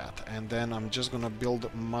build that, and then I'm just gonna build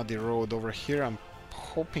muddy road over here. I'm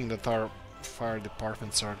hoping that our fire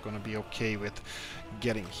departments are gonna be okay with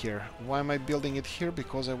getting here. Why am I building it here?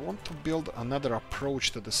 Because I want to build another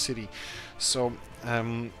approach to the city, so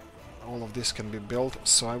all of this can be built.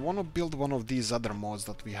 So I want to build one of these other mods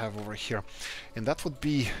that we have over here, and that would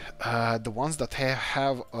be the ones that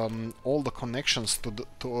have all the connections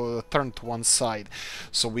to turn to one side,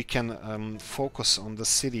 so we can focus on the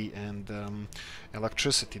city and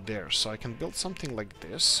electricity there. So I can build something like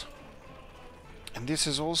this. And this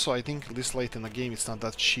is also, I think, this late in the game, it's not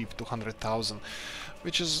that cheap, 200,000,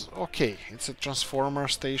 which is okay. It's a transformer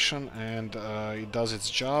station, and it does its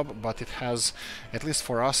job, but it has, at least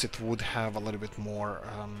for us, it would have a little bit more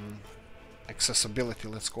accessibility,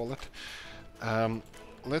 let's call it.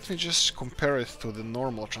 Let me just compare it to the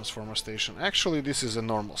normal transformer station. Actually, this is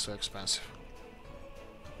enormously expensive.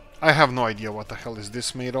 I have no idea what the hell is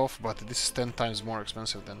this made of, but this is 10 times more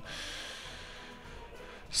expensive than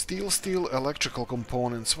steel electrical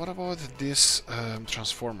components. What about this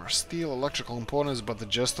transformer? Steel electrical components, but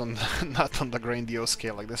just on not on the grandiose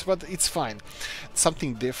scale like this. But it's fine. It's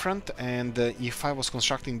something different. And if I was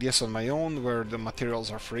constructing this on my own, where the materials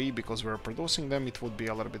are free because we're producing them, it would be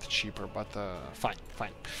a little bit cheaper. But fine.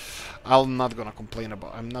 I'm not gonna complain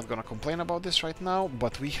about this right now.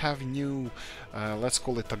 But we have new, let's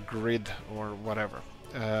call it a grid or whatever,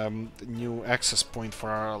 new access point for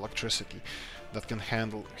our electricity that can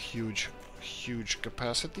handle huge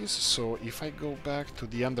capacities. So if I go back to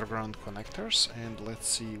the underground connectors, and let's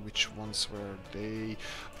see which ones were they.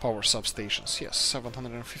 Power substations, yes,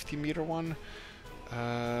 750 meter one.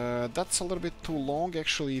 That's a little bit too long.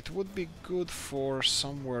 Actually, it would be good for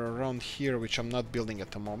somewhere around here, which I'm not building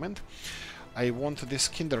at the moment. I want this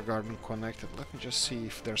kindergarten connected. Let me just see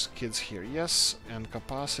if there's kids here. Yes, and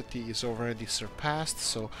capacity is already surpassed,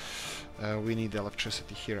 so we need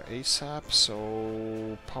electricity here ASAP.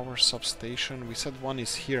 So power substation, we said one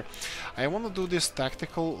is here. I want to do this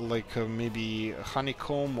tactical, like maybe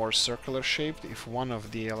honeycomb or circular shaped. If one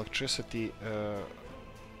of the electricity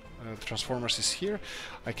transformers is here,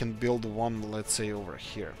 I can build one, let's say, over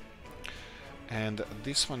here. And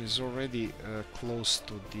this one is already close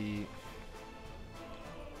to the...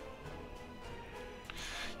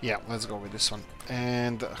 Yeah, let's go with this one.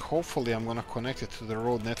 And hopefully I'm gonna connect it to the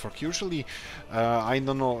road network. Usually, I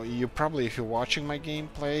don't know, you probably, if you're watching my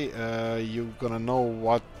gameplay, you're gonna know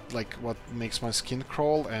what makes my skin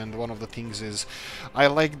crawl, and one of the things is I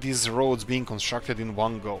like these roads being constructed in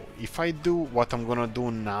one go. If I do what I'm gonna do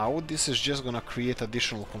now, this is just gonna create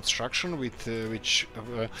additional construction with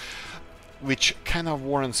which kind of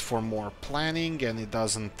warrants for more planning, and it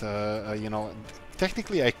doesn't, you know,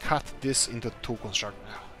 technically I cut this into two construction.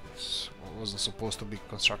 I wasn't supposed to be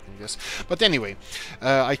constructing this, but anyway,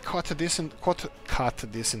 I cut this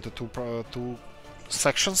into two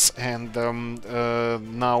sections, and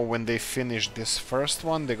now when they finish this first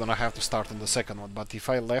one, they're gonna have to start on the second one. But if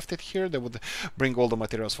I left it here, they would bring all the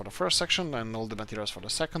materials for the first section and all the materials for the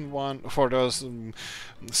second one, for the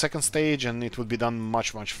second stage, and it would be done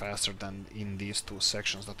much faster than in these two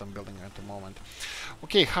sections that I'm building at the moment.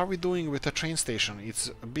 Okay, how are we doing with the train station? It's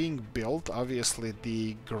being built. Obviously,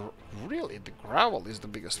 really the gravel is the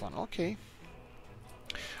biggest one. Okay.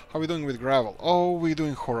 How are we doing with gravel? Oh, we're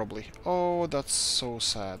doing horribly. Oh, that's so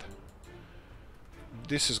sad.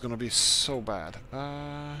 This is gonna be so bad.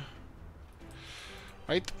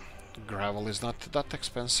 Right? Gravel is not that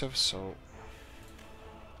expensive, so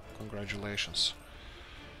congratulations.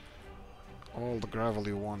 All the gravel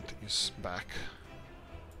you want is back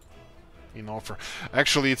in offer.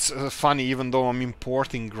 Actually, it's funny, even though I'm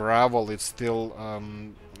importing gravel, it's still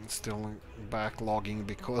backlogging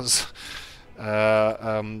because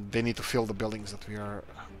they need to fill the buildings that we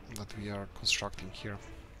are constructing here.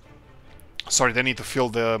 Sorry, they need to fill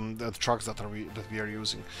the trucks that we are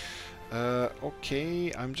using.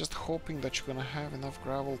 Okay, I'm just hoping that you're gonna have enough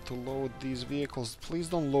gravel to load these vehicles. Please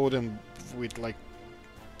don't load them with like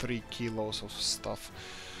 3 kilos of stuff.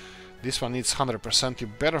 This one needs 100%. You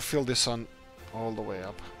better fill this on all the way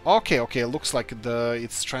up. Okay, looks like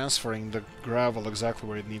it's transferring the gravel exactly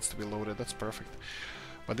where it needs to be loaded. That's perfect.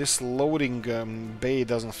 But this loading bay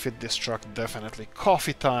doesn't fit this truck, definitely.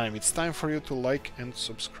 Coffee time! It's time for you to like and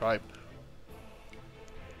subscribe.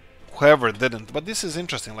 Whoever didn't. But this is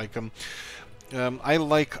interesting. Like,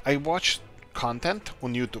 I watch content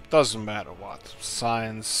on YouTube. Doesn't matter what.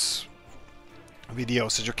 Science,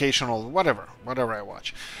 videos, educational, whatever I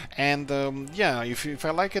watch. And yeah, if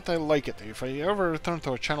I like it, I like it. If I ever return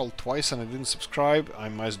to a channel twice and I didn't subscribe, I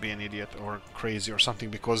must be an idiot or crazy or something,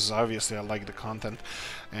 because obviously I like the content.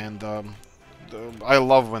 And I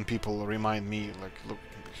love when people remind me, like, look,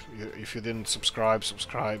 if you didn't subscribe,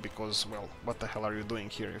 because, well, what the hell are you doing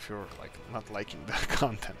here if you're like not liking the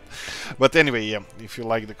content? But anyway, yeah, if you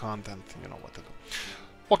like the content, you know what to do.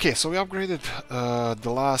 Okay, so we upgraded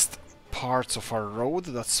the last parts of our road.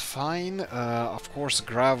 That's fine. Of course,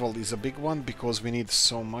 gravel is a big one because we need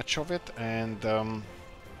so much of it, and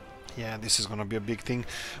yeah, this is gonna be a big thing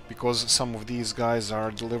because some of these guys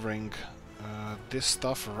are delivering this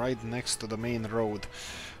stuff right next to the main road.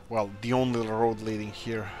 Well, the only road leading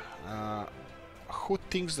here. Who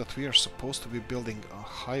thinks that we are supposed to be building a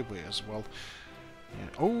highway as well? Yeah.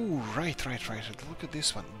 Oh, right. Look at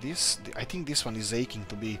this one. I think this one is aching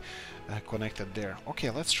to be connected there. Okay,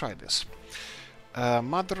 let's try this.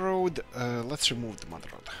 Mud road. Let's remove the mud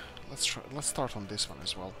road. Let's start on this one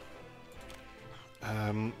as well.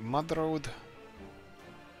 Mud road.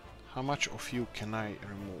 How much of you can I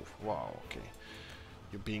remove? Wow. Okay,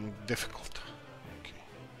 you're being difficult. Okay.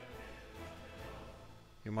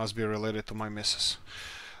 You must be related to my missus.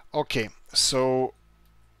 Okay, so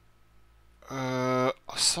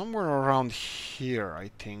somewhere around here,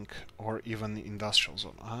 I think, or even the industrial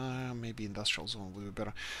zone. Maybe industrial zone would be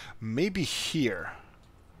better. Maybe here.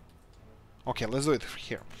 Okay, let's do it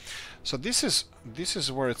here. So this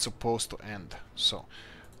is where it's supposed to end. So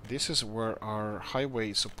this is where our highway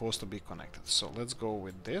is supposed to be connected. So let's go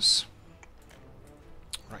with this.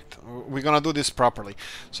 Right, we're gonna do this properly.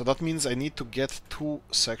 So that means I need to get two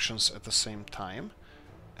sections at the same time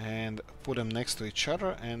and put them next to each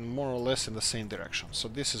other and more or less in the same direction. So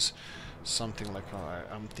this is something like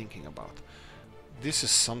I'm thinking about. This is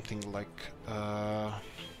something like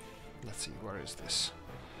let's see, where is this?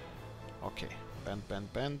 Okay,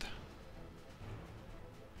 bend.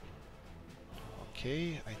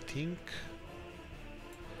 Okay, I think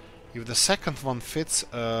if the second one fits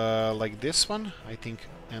like this one, I think,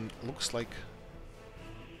 and looks like,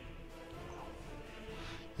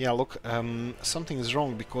 yeah, look, something is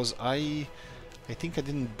wrong because I think I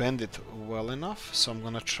didn't bend it well enough, so I'm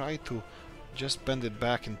gonna try to just bend it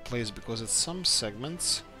back in place because at some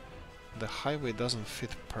segments the highway doesn't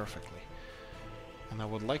fit perfectly, and I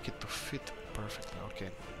would like it to fit perfectly.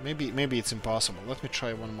 Okay, maybe it's impossible. Let me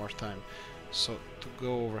try one more time. So to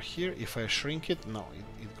go over here, if I shrink it, no,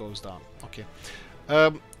 it goes down. Okay,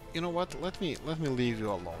 You know what? Let me leave you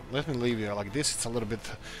alone. Let me leave you like this. It's a little bit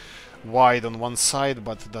wide on one side,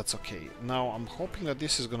 but that's okay. Now I'm hoping that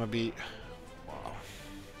this is gonna be. Wow.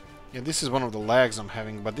 Yeah, this is one of the lags I'm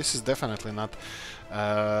having, but this is definitely not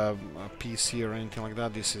a PC or anything like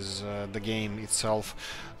that. This is the game itself.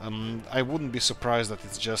 I wouldn't be surprised that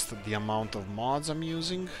it's just the amount of mods I'm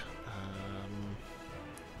using.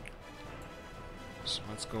 So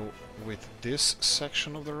let's go with this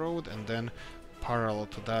section of the road, and then parallel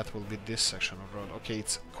to that will be this section of road. Okay,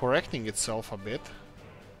 it's correcting itself a bit.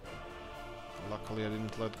 Luckily I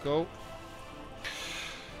didn't let go.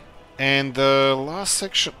 And the last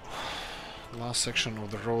section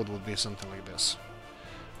of the road would be something like this.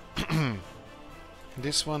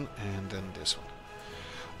 This one and then this one.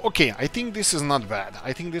 Okay, I think this is not bad.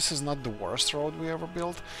 I think this is not the worst road we ever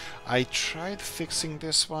built. I tried fixing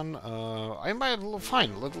this one. I might...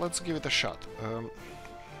 Fine, let's give it a shot.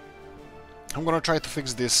 I'm gonna try to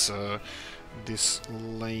fix this this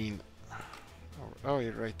lane. Oh,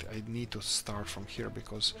 you're right. I need to start from here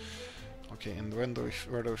because... Okay, and where do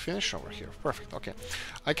we finish? Over here. Perfect, okay.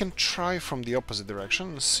 I can try from the opposite direction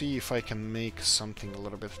and see if I can make something a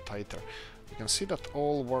little bit tighter. You can see that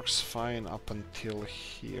all works fine up until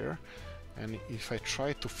here. And if I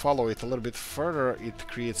try to follow it a little bit further, it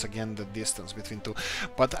creates again the distance between two.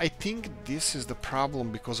 But I think this is the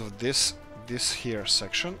problem because of this here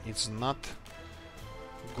section. It's not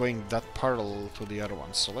going that parallel to the other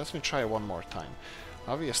one. So let me try one more time.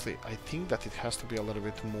 Obviously, I think that it has to be a little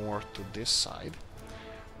bit more to this side,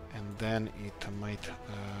 and then it might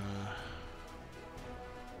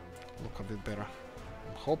look a bit better.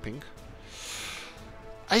 I'm hoping.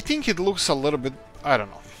 I think it looks a little bit... I don't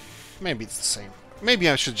know. Maybe it's the same. Maybe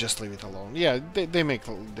I should just leave it alone. Yeah, they make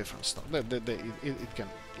a different stuff. It can...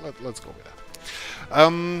 Let's go with that.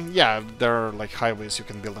 Yeah, there are like highways, you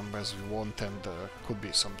can build them as you want, and could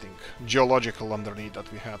be something geological underneath that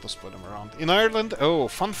we had to spread them around. In Ireland, oh,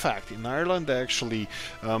 fun fact, in Ireland they actually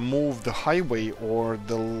moved the highway or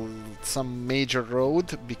some major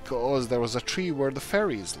road because there was a tree where the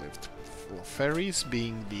fairies lived. Fairies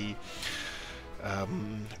being the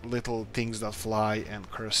little things that fly and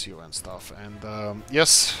curse you and stuff, and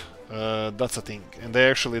yes, that's a thing, and they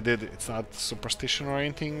actually did it. It's not superstition or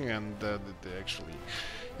anything, and they actually,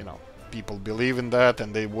 you know, people believe in that,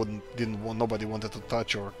 and they nobody wanted to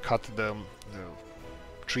touch or cut the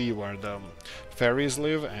tree where the fairies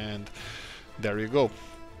live, and there you go.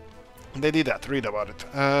 They did that. Read about it.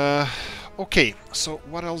 Okay, so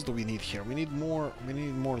what else do we need here? We need more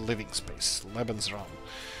living space. Lebensraum.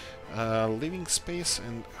 Living space,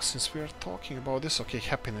 and since we are talking about this, okay,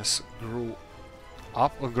 happiness grew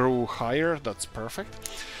higher. That's perfect.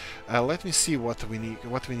 Let me see what we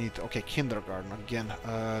need. Okay, kindergarten again.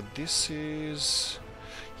 This is...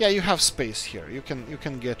 Yeah, you have space here. You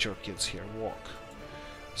can get your kids here. Walk.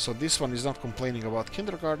 So this one is not complaining about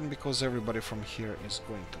kindergarten because everybody from here is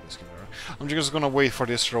going to this kindergarten. I'm just gonna wait for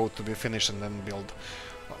this road to be finished and then build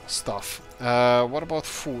stuff. What about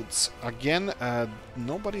foods? Again,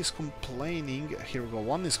 nobody's complaining. Here we go.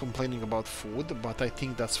 One is complaining about food, but I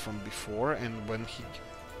think that's from before, and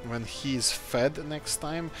when he's fed next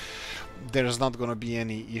time, there's not gonna be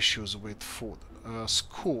any issues with food.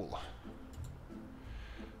 School.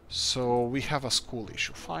 So we have a school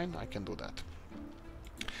issue. Fine, I can do that.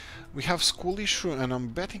 We have school issue, and I'm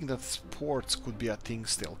betting that sports could be a thing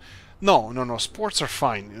still. No, sports are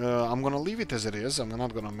fine. I'm gonna leave it as it is. I'm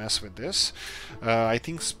not gonna mess with this. I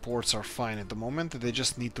think sports are fine at the moment. They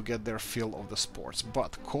just need to get their fill of the sports.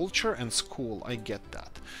 But culture and school, I get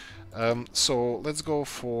that. So let's go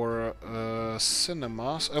for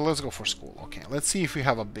cinemas. Let's go for school. Okay, let's see if we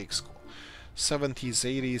have a big school. 70s,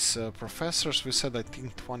 80s professors. We said I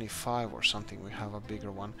think 25 or something. We have a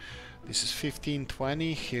bigger one. This is 15,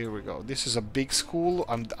 20. Here we go. This is a big school.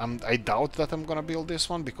 I doubt that I'm gonna build this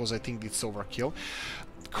one because I think it's overkill.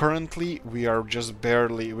 Currently, we are just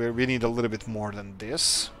barely... We need a little bit more than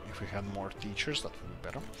this. If we had more teachers, that would be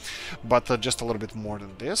better. But just a little bit more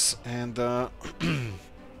than this. And... let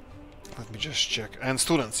me just check. And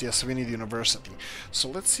students, yes, we need university. So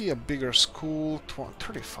let's see a bigger school.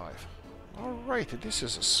 35. Alright, this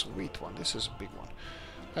is a sweet one. This is a big one.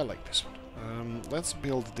 I like this one. Let's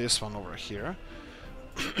build this one over here.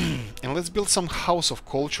 And let's build some house of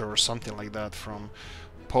culture or something like that from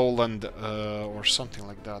Poland or something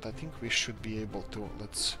like that. I think we should be able to.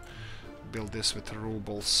 Let's build this with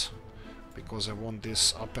rubles because I want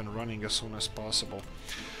this up and running as soon as possible.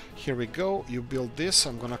 Here we go. You build this.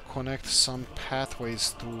 I'm gonna connect some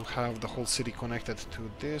pathways to have the whole city connected to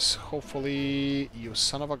this. Hopefully, you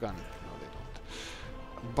son of a gun.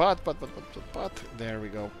 But there we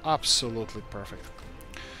go. Absolutely perfect.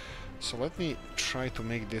 So let me try to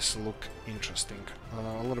make this look interesting.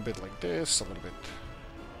 A little bit like this, a little bit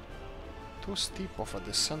too steep of a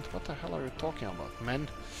descent. What the hell are you talking about, man?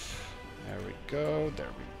 There we go, there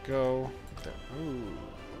we go. There. Ooh.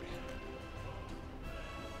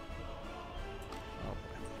 Oh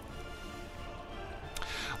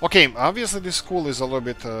boy. Okay, obviously this school is a little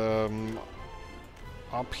bit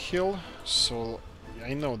uphill, so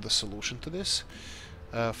I know the solution to this.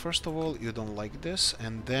 First of all, you don't like this,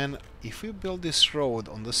 and then if we build this road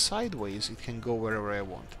on the sideways, it can go wherever I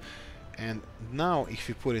want. And now, if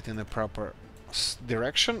you put it in the proper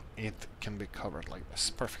direction, it can be covered like this.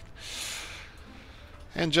 Perfect.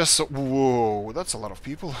 And just so, whoa, that's a lot of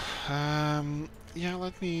people. Yeah,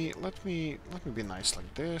 let me be nice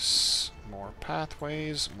like this. More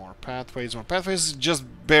pathways, more pathways, more pathways. Just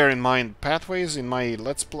bear in mind, pathways in my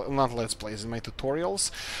not let's plays, in my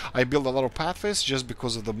tutorials, I build a lot of pathways just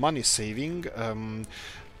because of the money saving.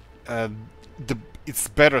 It's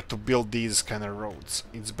better to build these kind of roads.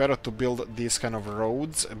 It's better to build these kind of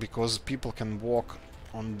roads because people can walk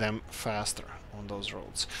on them faster on those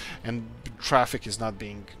roads, and traffic is not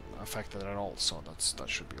being affected at all, so that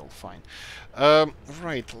should be all fine.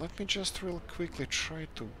 Right, let me just real quickly try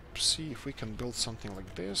to see if we can build something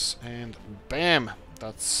like this, and bam,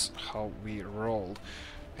 that's how we roll.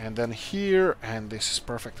 And then here, and this is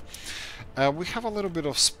perfect. We have a little bit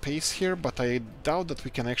of space here, but I doubt that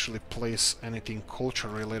we can actually place anything culture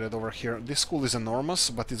related over here. This school is enormous,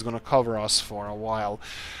 but it's gonna cover us for a while,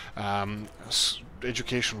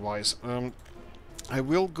 education wise. I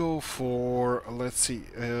will go for, let's see,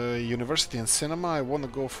 university and cinema. I want to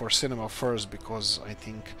go for cinema first because I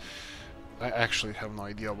think I actually have no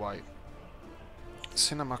idea why.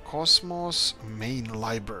 Cinema Cosmos, main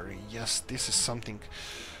library. Yes, this is something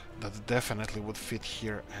that definitely would fit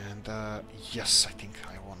here. And yes, I think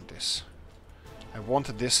I want this. I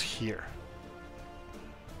wanted this here.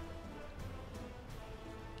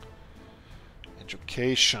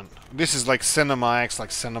 Education. This is like Cinema X,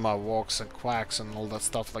 like Cinema Walks and Quacks and all that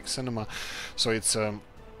stuff, like cinema. So it's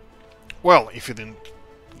well, if you didn't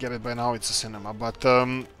get it by now, it's a cinema. But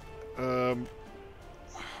oh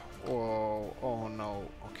no.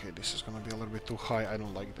 Okay, this is gonna be a little bit too high. I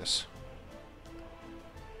don't like this.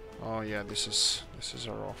 Oh yeah, this is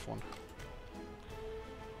a rough one.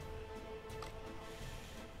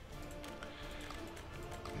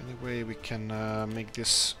 Anyway, we can make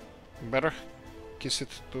this better. Kiss it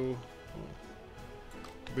to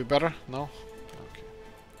be better? No? Okay.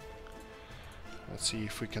 Let's see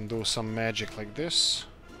if we can do some magic like this.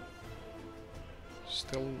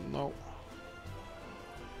 Still no.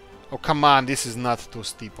 Oh, come on, this is not too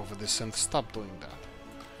steep of a descent. Stop doing that.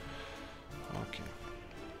 Okay.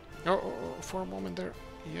 Oh, for a moment there.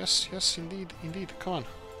 Yes, yes, indeed, indeed. Come on.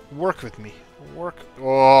 Work with me. Work.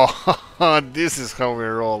 Oh, this is how we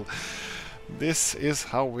roll. This is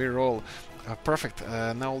how we roll. Perfect.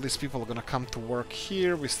 Now all these people are gonna come to work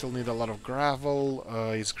here. We still need a lot of gravel.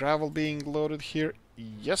 Is gravel being loaded here?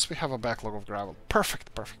 Yes, we have a backlog of gravel.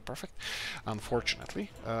 Perfect, perfect, perfect. Unfortunately,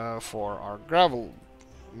 for our gravel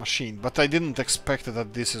machine, but I didn't expect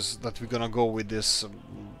that we're gonna go with this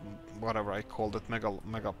whatever I called it,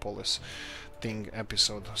 megapolis thing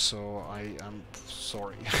episode. So I am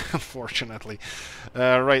sorry, unfortunately.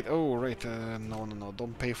 Right. Oh, right. No,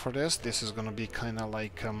 don't pay for this. This is gonna be kind of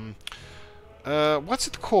like what's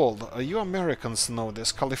it called? You Americans know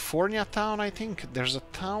this. California town, I think. There's a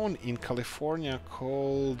town in California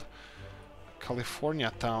called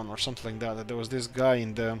California Town or something like that. There was this guy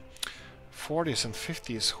in the 40s and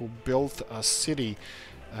 50s who built a city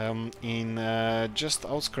in just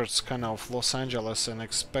outskirts kind of Los Angeles, and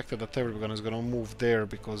expected that everyone is gonna move there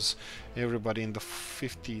because everybody in the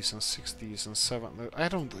 50s and 60s and 70s, I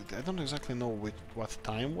don't exactly know what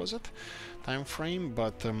time was it, time frame,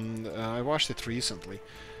 but I watched it recently,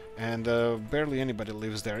 and barely anybody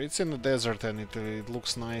lives there. It's in the desert, and it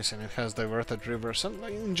looks nice, and it has diverted rivers, and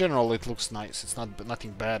in general it looks nice. It's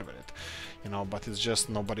nothing bad with it, you know, but it's just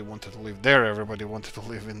nobody wanted to live there. Everybody wanted to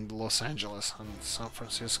live in Los Angeles and San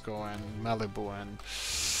Francisco and Malibu and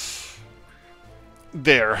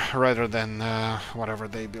there, rather than whatever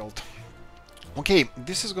they built. Okay,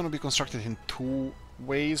 this is going to be constructed in two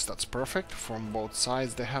ways. That's perfect. From both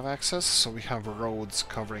sides they have access, so we have roads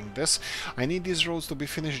covering this. I need these roads to be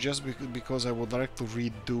finished just because I would like to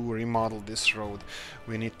remodel this road.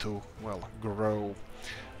 We need to, well, grow.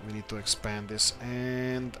 We need to expand this,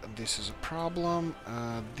 and this is a problem.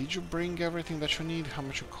 Did you bring everything that you need? How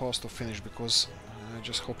much it cost to finish? Because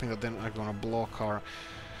just hoping that then I'm gonna block our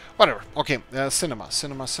whatever. Okay, cinema.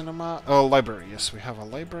 Oh, library. Yes, we have a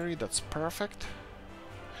library. That's perfect.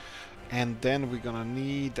 And then we're gonna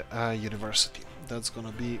need a university. That's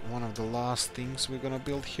gonna be one of the last things we're gonna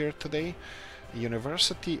build here today.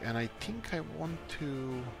 University, and I think I want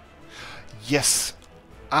to... Yes!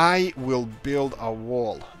 I will build a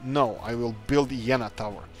wall. No, I will build Jena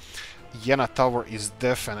Tower. Jena Tower is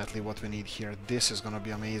definitely what we need here. This is gonna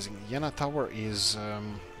be amazing. Jena Tower is...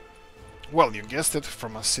 well, you guessed it,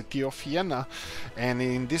 from a city of Jena, and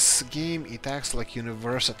in this game it acts like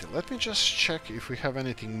university. Let me just check if we have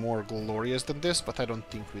anything more glorious than this, but I don't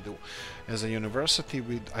think we do. As a university,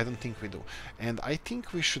 I don't think we do. And I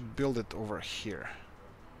think we should build it over here.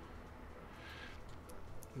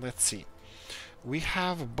 Let's see. We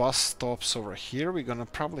have bus stops over here. We're gonna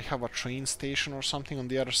probably have a train station or something on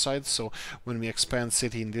the other side, so when we expand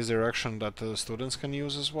city in this direction, that students can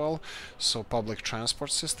use as well. So public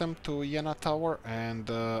transport system to Jena Tower, and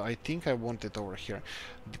I think I want it over here.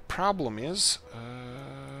 The problem is...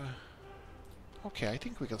 okay, I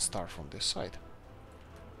think we can start from this side.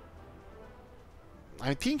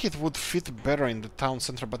 I think it would fit better in the town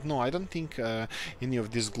center, but no, I don't think any of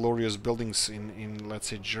these glorious buildings in, let's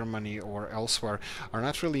say, Germany or elsewhere are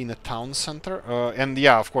not really in a town center. And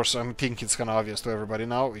yeah, of course, I think it's kind of obvious to everybody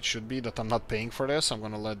now. It should be that I'm not paying for this. I'm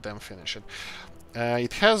going to let them finish it.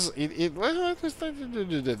 It has...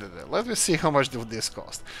 let me see how much would this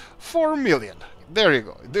cost. 4 million. There you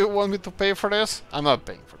go. Do you want me to pay for this? I'm not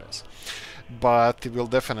paying for this. But it will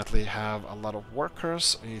definitely have a lot of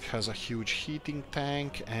workers. It has a huge heating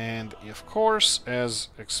tank, and of course, as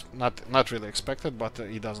not really expected, but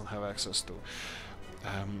it doesn't have access to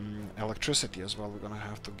electricity as well. We're gonna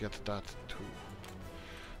have to get that too.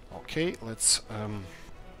 Okay, let's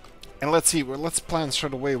and let's see. Well, let's plan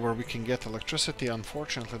straight away where we can get electricity.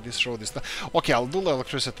 Unfortunately, this road is not... Okay, I'll do the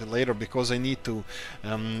electricity later because I need to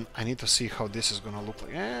see how this is gonna look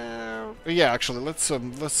like. Yeah, actually, let's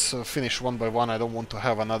finish one by one. I don't want to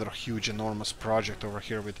have another huge, enormous project over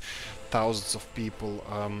here with thousands of people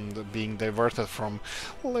being diverted from,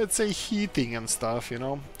 let's say, heating and stuff, you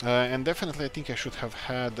know. And definitely, I think I should have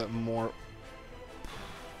had more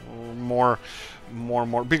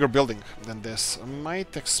bigger building than this. I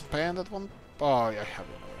might expand at one... Oh, I have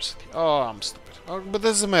university. Oh, I'm stupid. Oh, but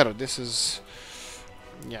doesn't matter. This is...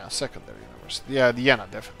 yeah, secondary university. Yeah, Jena,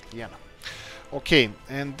 definitely. Jena. Okay,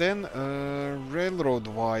 and then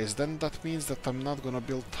railroad-wise, then that means that I'm not gonna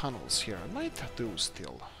build tunnels here. I might do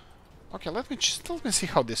still. Okay, let me see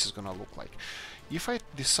how this is gonna look like. If I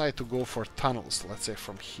decide to go for tunnels, let's say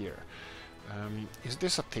from here, is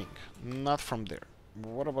this a thing? Not from there.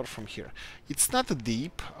 What about from here? It's not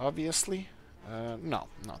deep, obviously. No,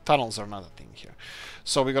 tunnels are not a thing here.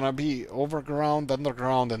 So we're gonna be overground,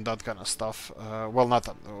 underground, and that kind of stuff. Well, not...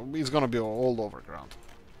 it's gonna be all overground.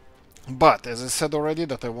 But, as I said already,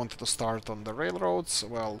 that I wanted to start on the railroads,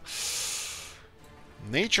 well...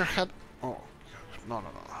 nature had... oh, no.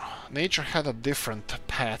 Nature had a different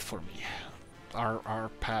path for me. Our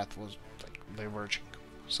path was, like, diverging.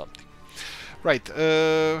 Something. Right,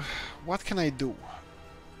 what can I do?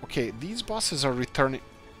 Okay, these buses are returning...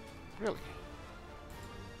 Really?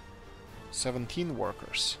 17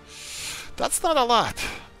 workers. That's not a lot.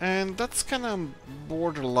 And that's kind of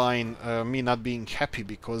borderline me not being happy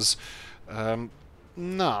because...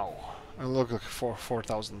 now... I look like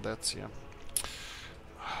 4,000 deaths, yeah.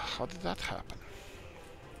 How did that happen?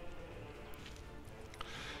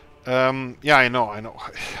 Yeah, I know. It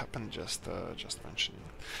happened just mentioning.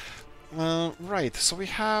 Right, so we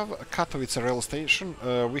have Katowice rail station.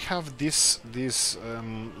 We have these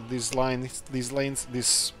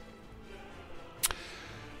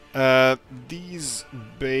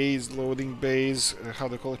bays, loading bays, how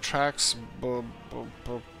they call it, tracks,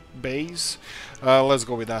 bays. Let's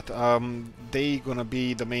go with that. They gonna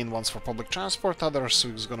be the main ones for public transport. Others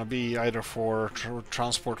is gonna be either for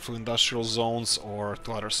transport to industrial zones or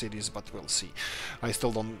to other cities, but we'll see. I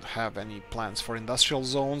still don't have any plans for industrial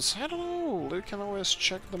zones. I don't know. You can always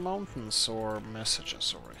check the mountains or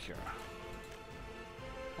messages over here.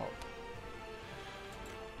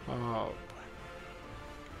 Oh.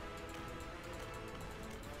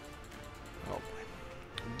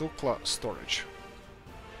 Dukla storage.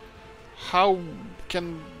 How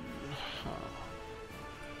can...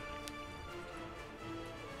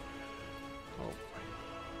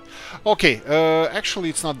 okay, actually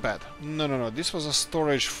it's not bad. No. This was a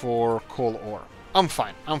storage for coal ore. I'm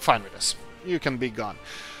fine with this. You can be gone.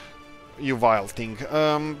 You vile thing.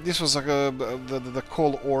 This was the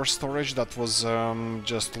coal ore storage that was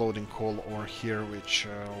just loading coal ore here, which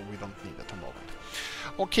we don't need at the moment.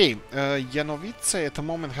 Okay, Janowice at the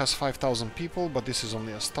moment has 5,000 people, but this is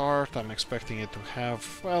only a start. I'm expecting it to have,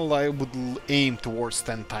 well, I would aim towards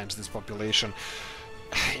 10 times this population.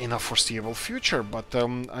 in a foreseeable future. But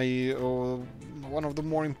one of the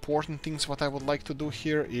more important things what I would like to do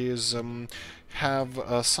here is have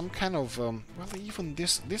some kind of well, even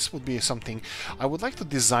this would be something I would like to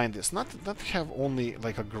design this, not have only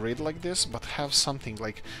like a grid like this, but have something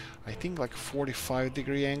like, I think like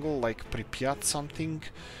 45-degree angle, like Pripyat something.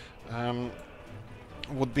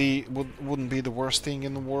 Wouldn't be the worst thing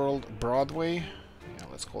in the world. Broadway, yeah,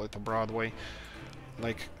 let's call it a Broadway,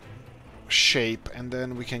 like shape, and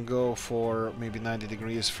then we can go for maybe 90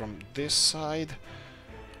 degrees from this side,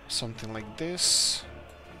 something like this,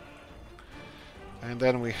 and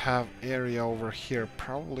then we have area over here.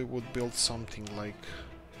 Probably would build something like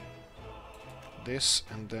this,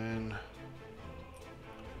 and then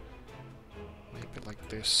maybe like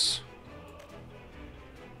this.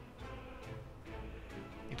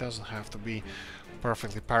 It doesn't have to be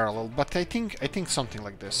perfectly parallel, but I think something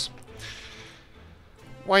like this.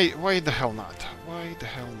 Why the hell not? Why the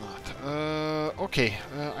hell not? Okay,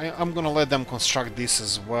 I'm gonna let them construct this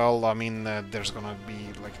as well. I mean, there's gonna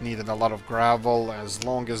be like needed a lot of gravel. As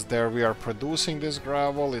long as we are producing this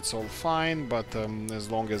gravel, it's all fine. But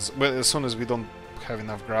as soon as we don't have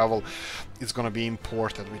enough gravel, it's gonna be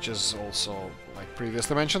imported, which is also, like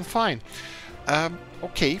previously mentioned, fine.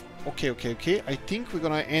 Okay. I think we're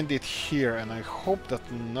gonna end it here, and I hope that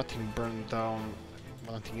nothing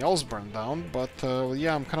else burned down, but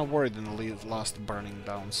yeah, I'm kind of worried in the last burning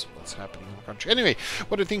downs what's happening in the country. Anyway,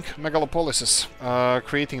 what do you think? Megalopolises,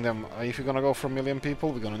 creating them. If you're gonna go for 1 million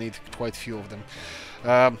people, we're gonna need quite a few of them.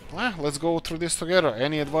 Well, let's go through this together.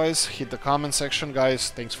 Any advice, hit the comment section,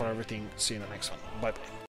 guys. Thanks for everything. See you in the next one. Bye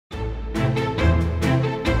bye.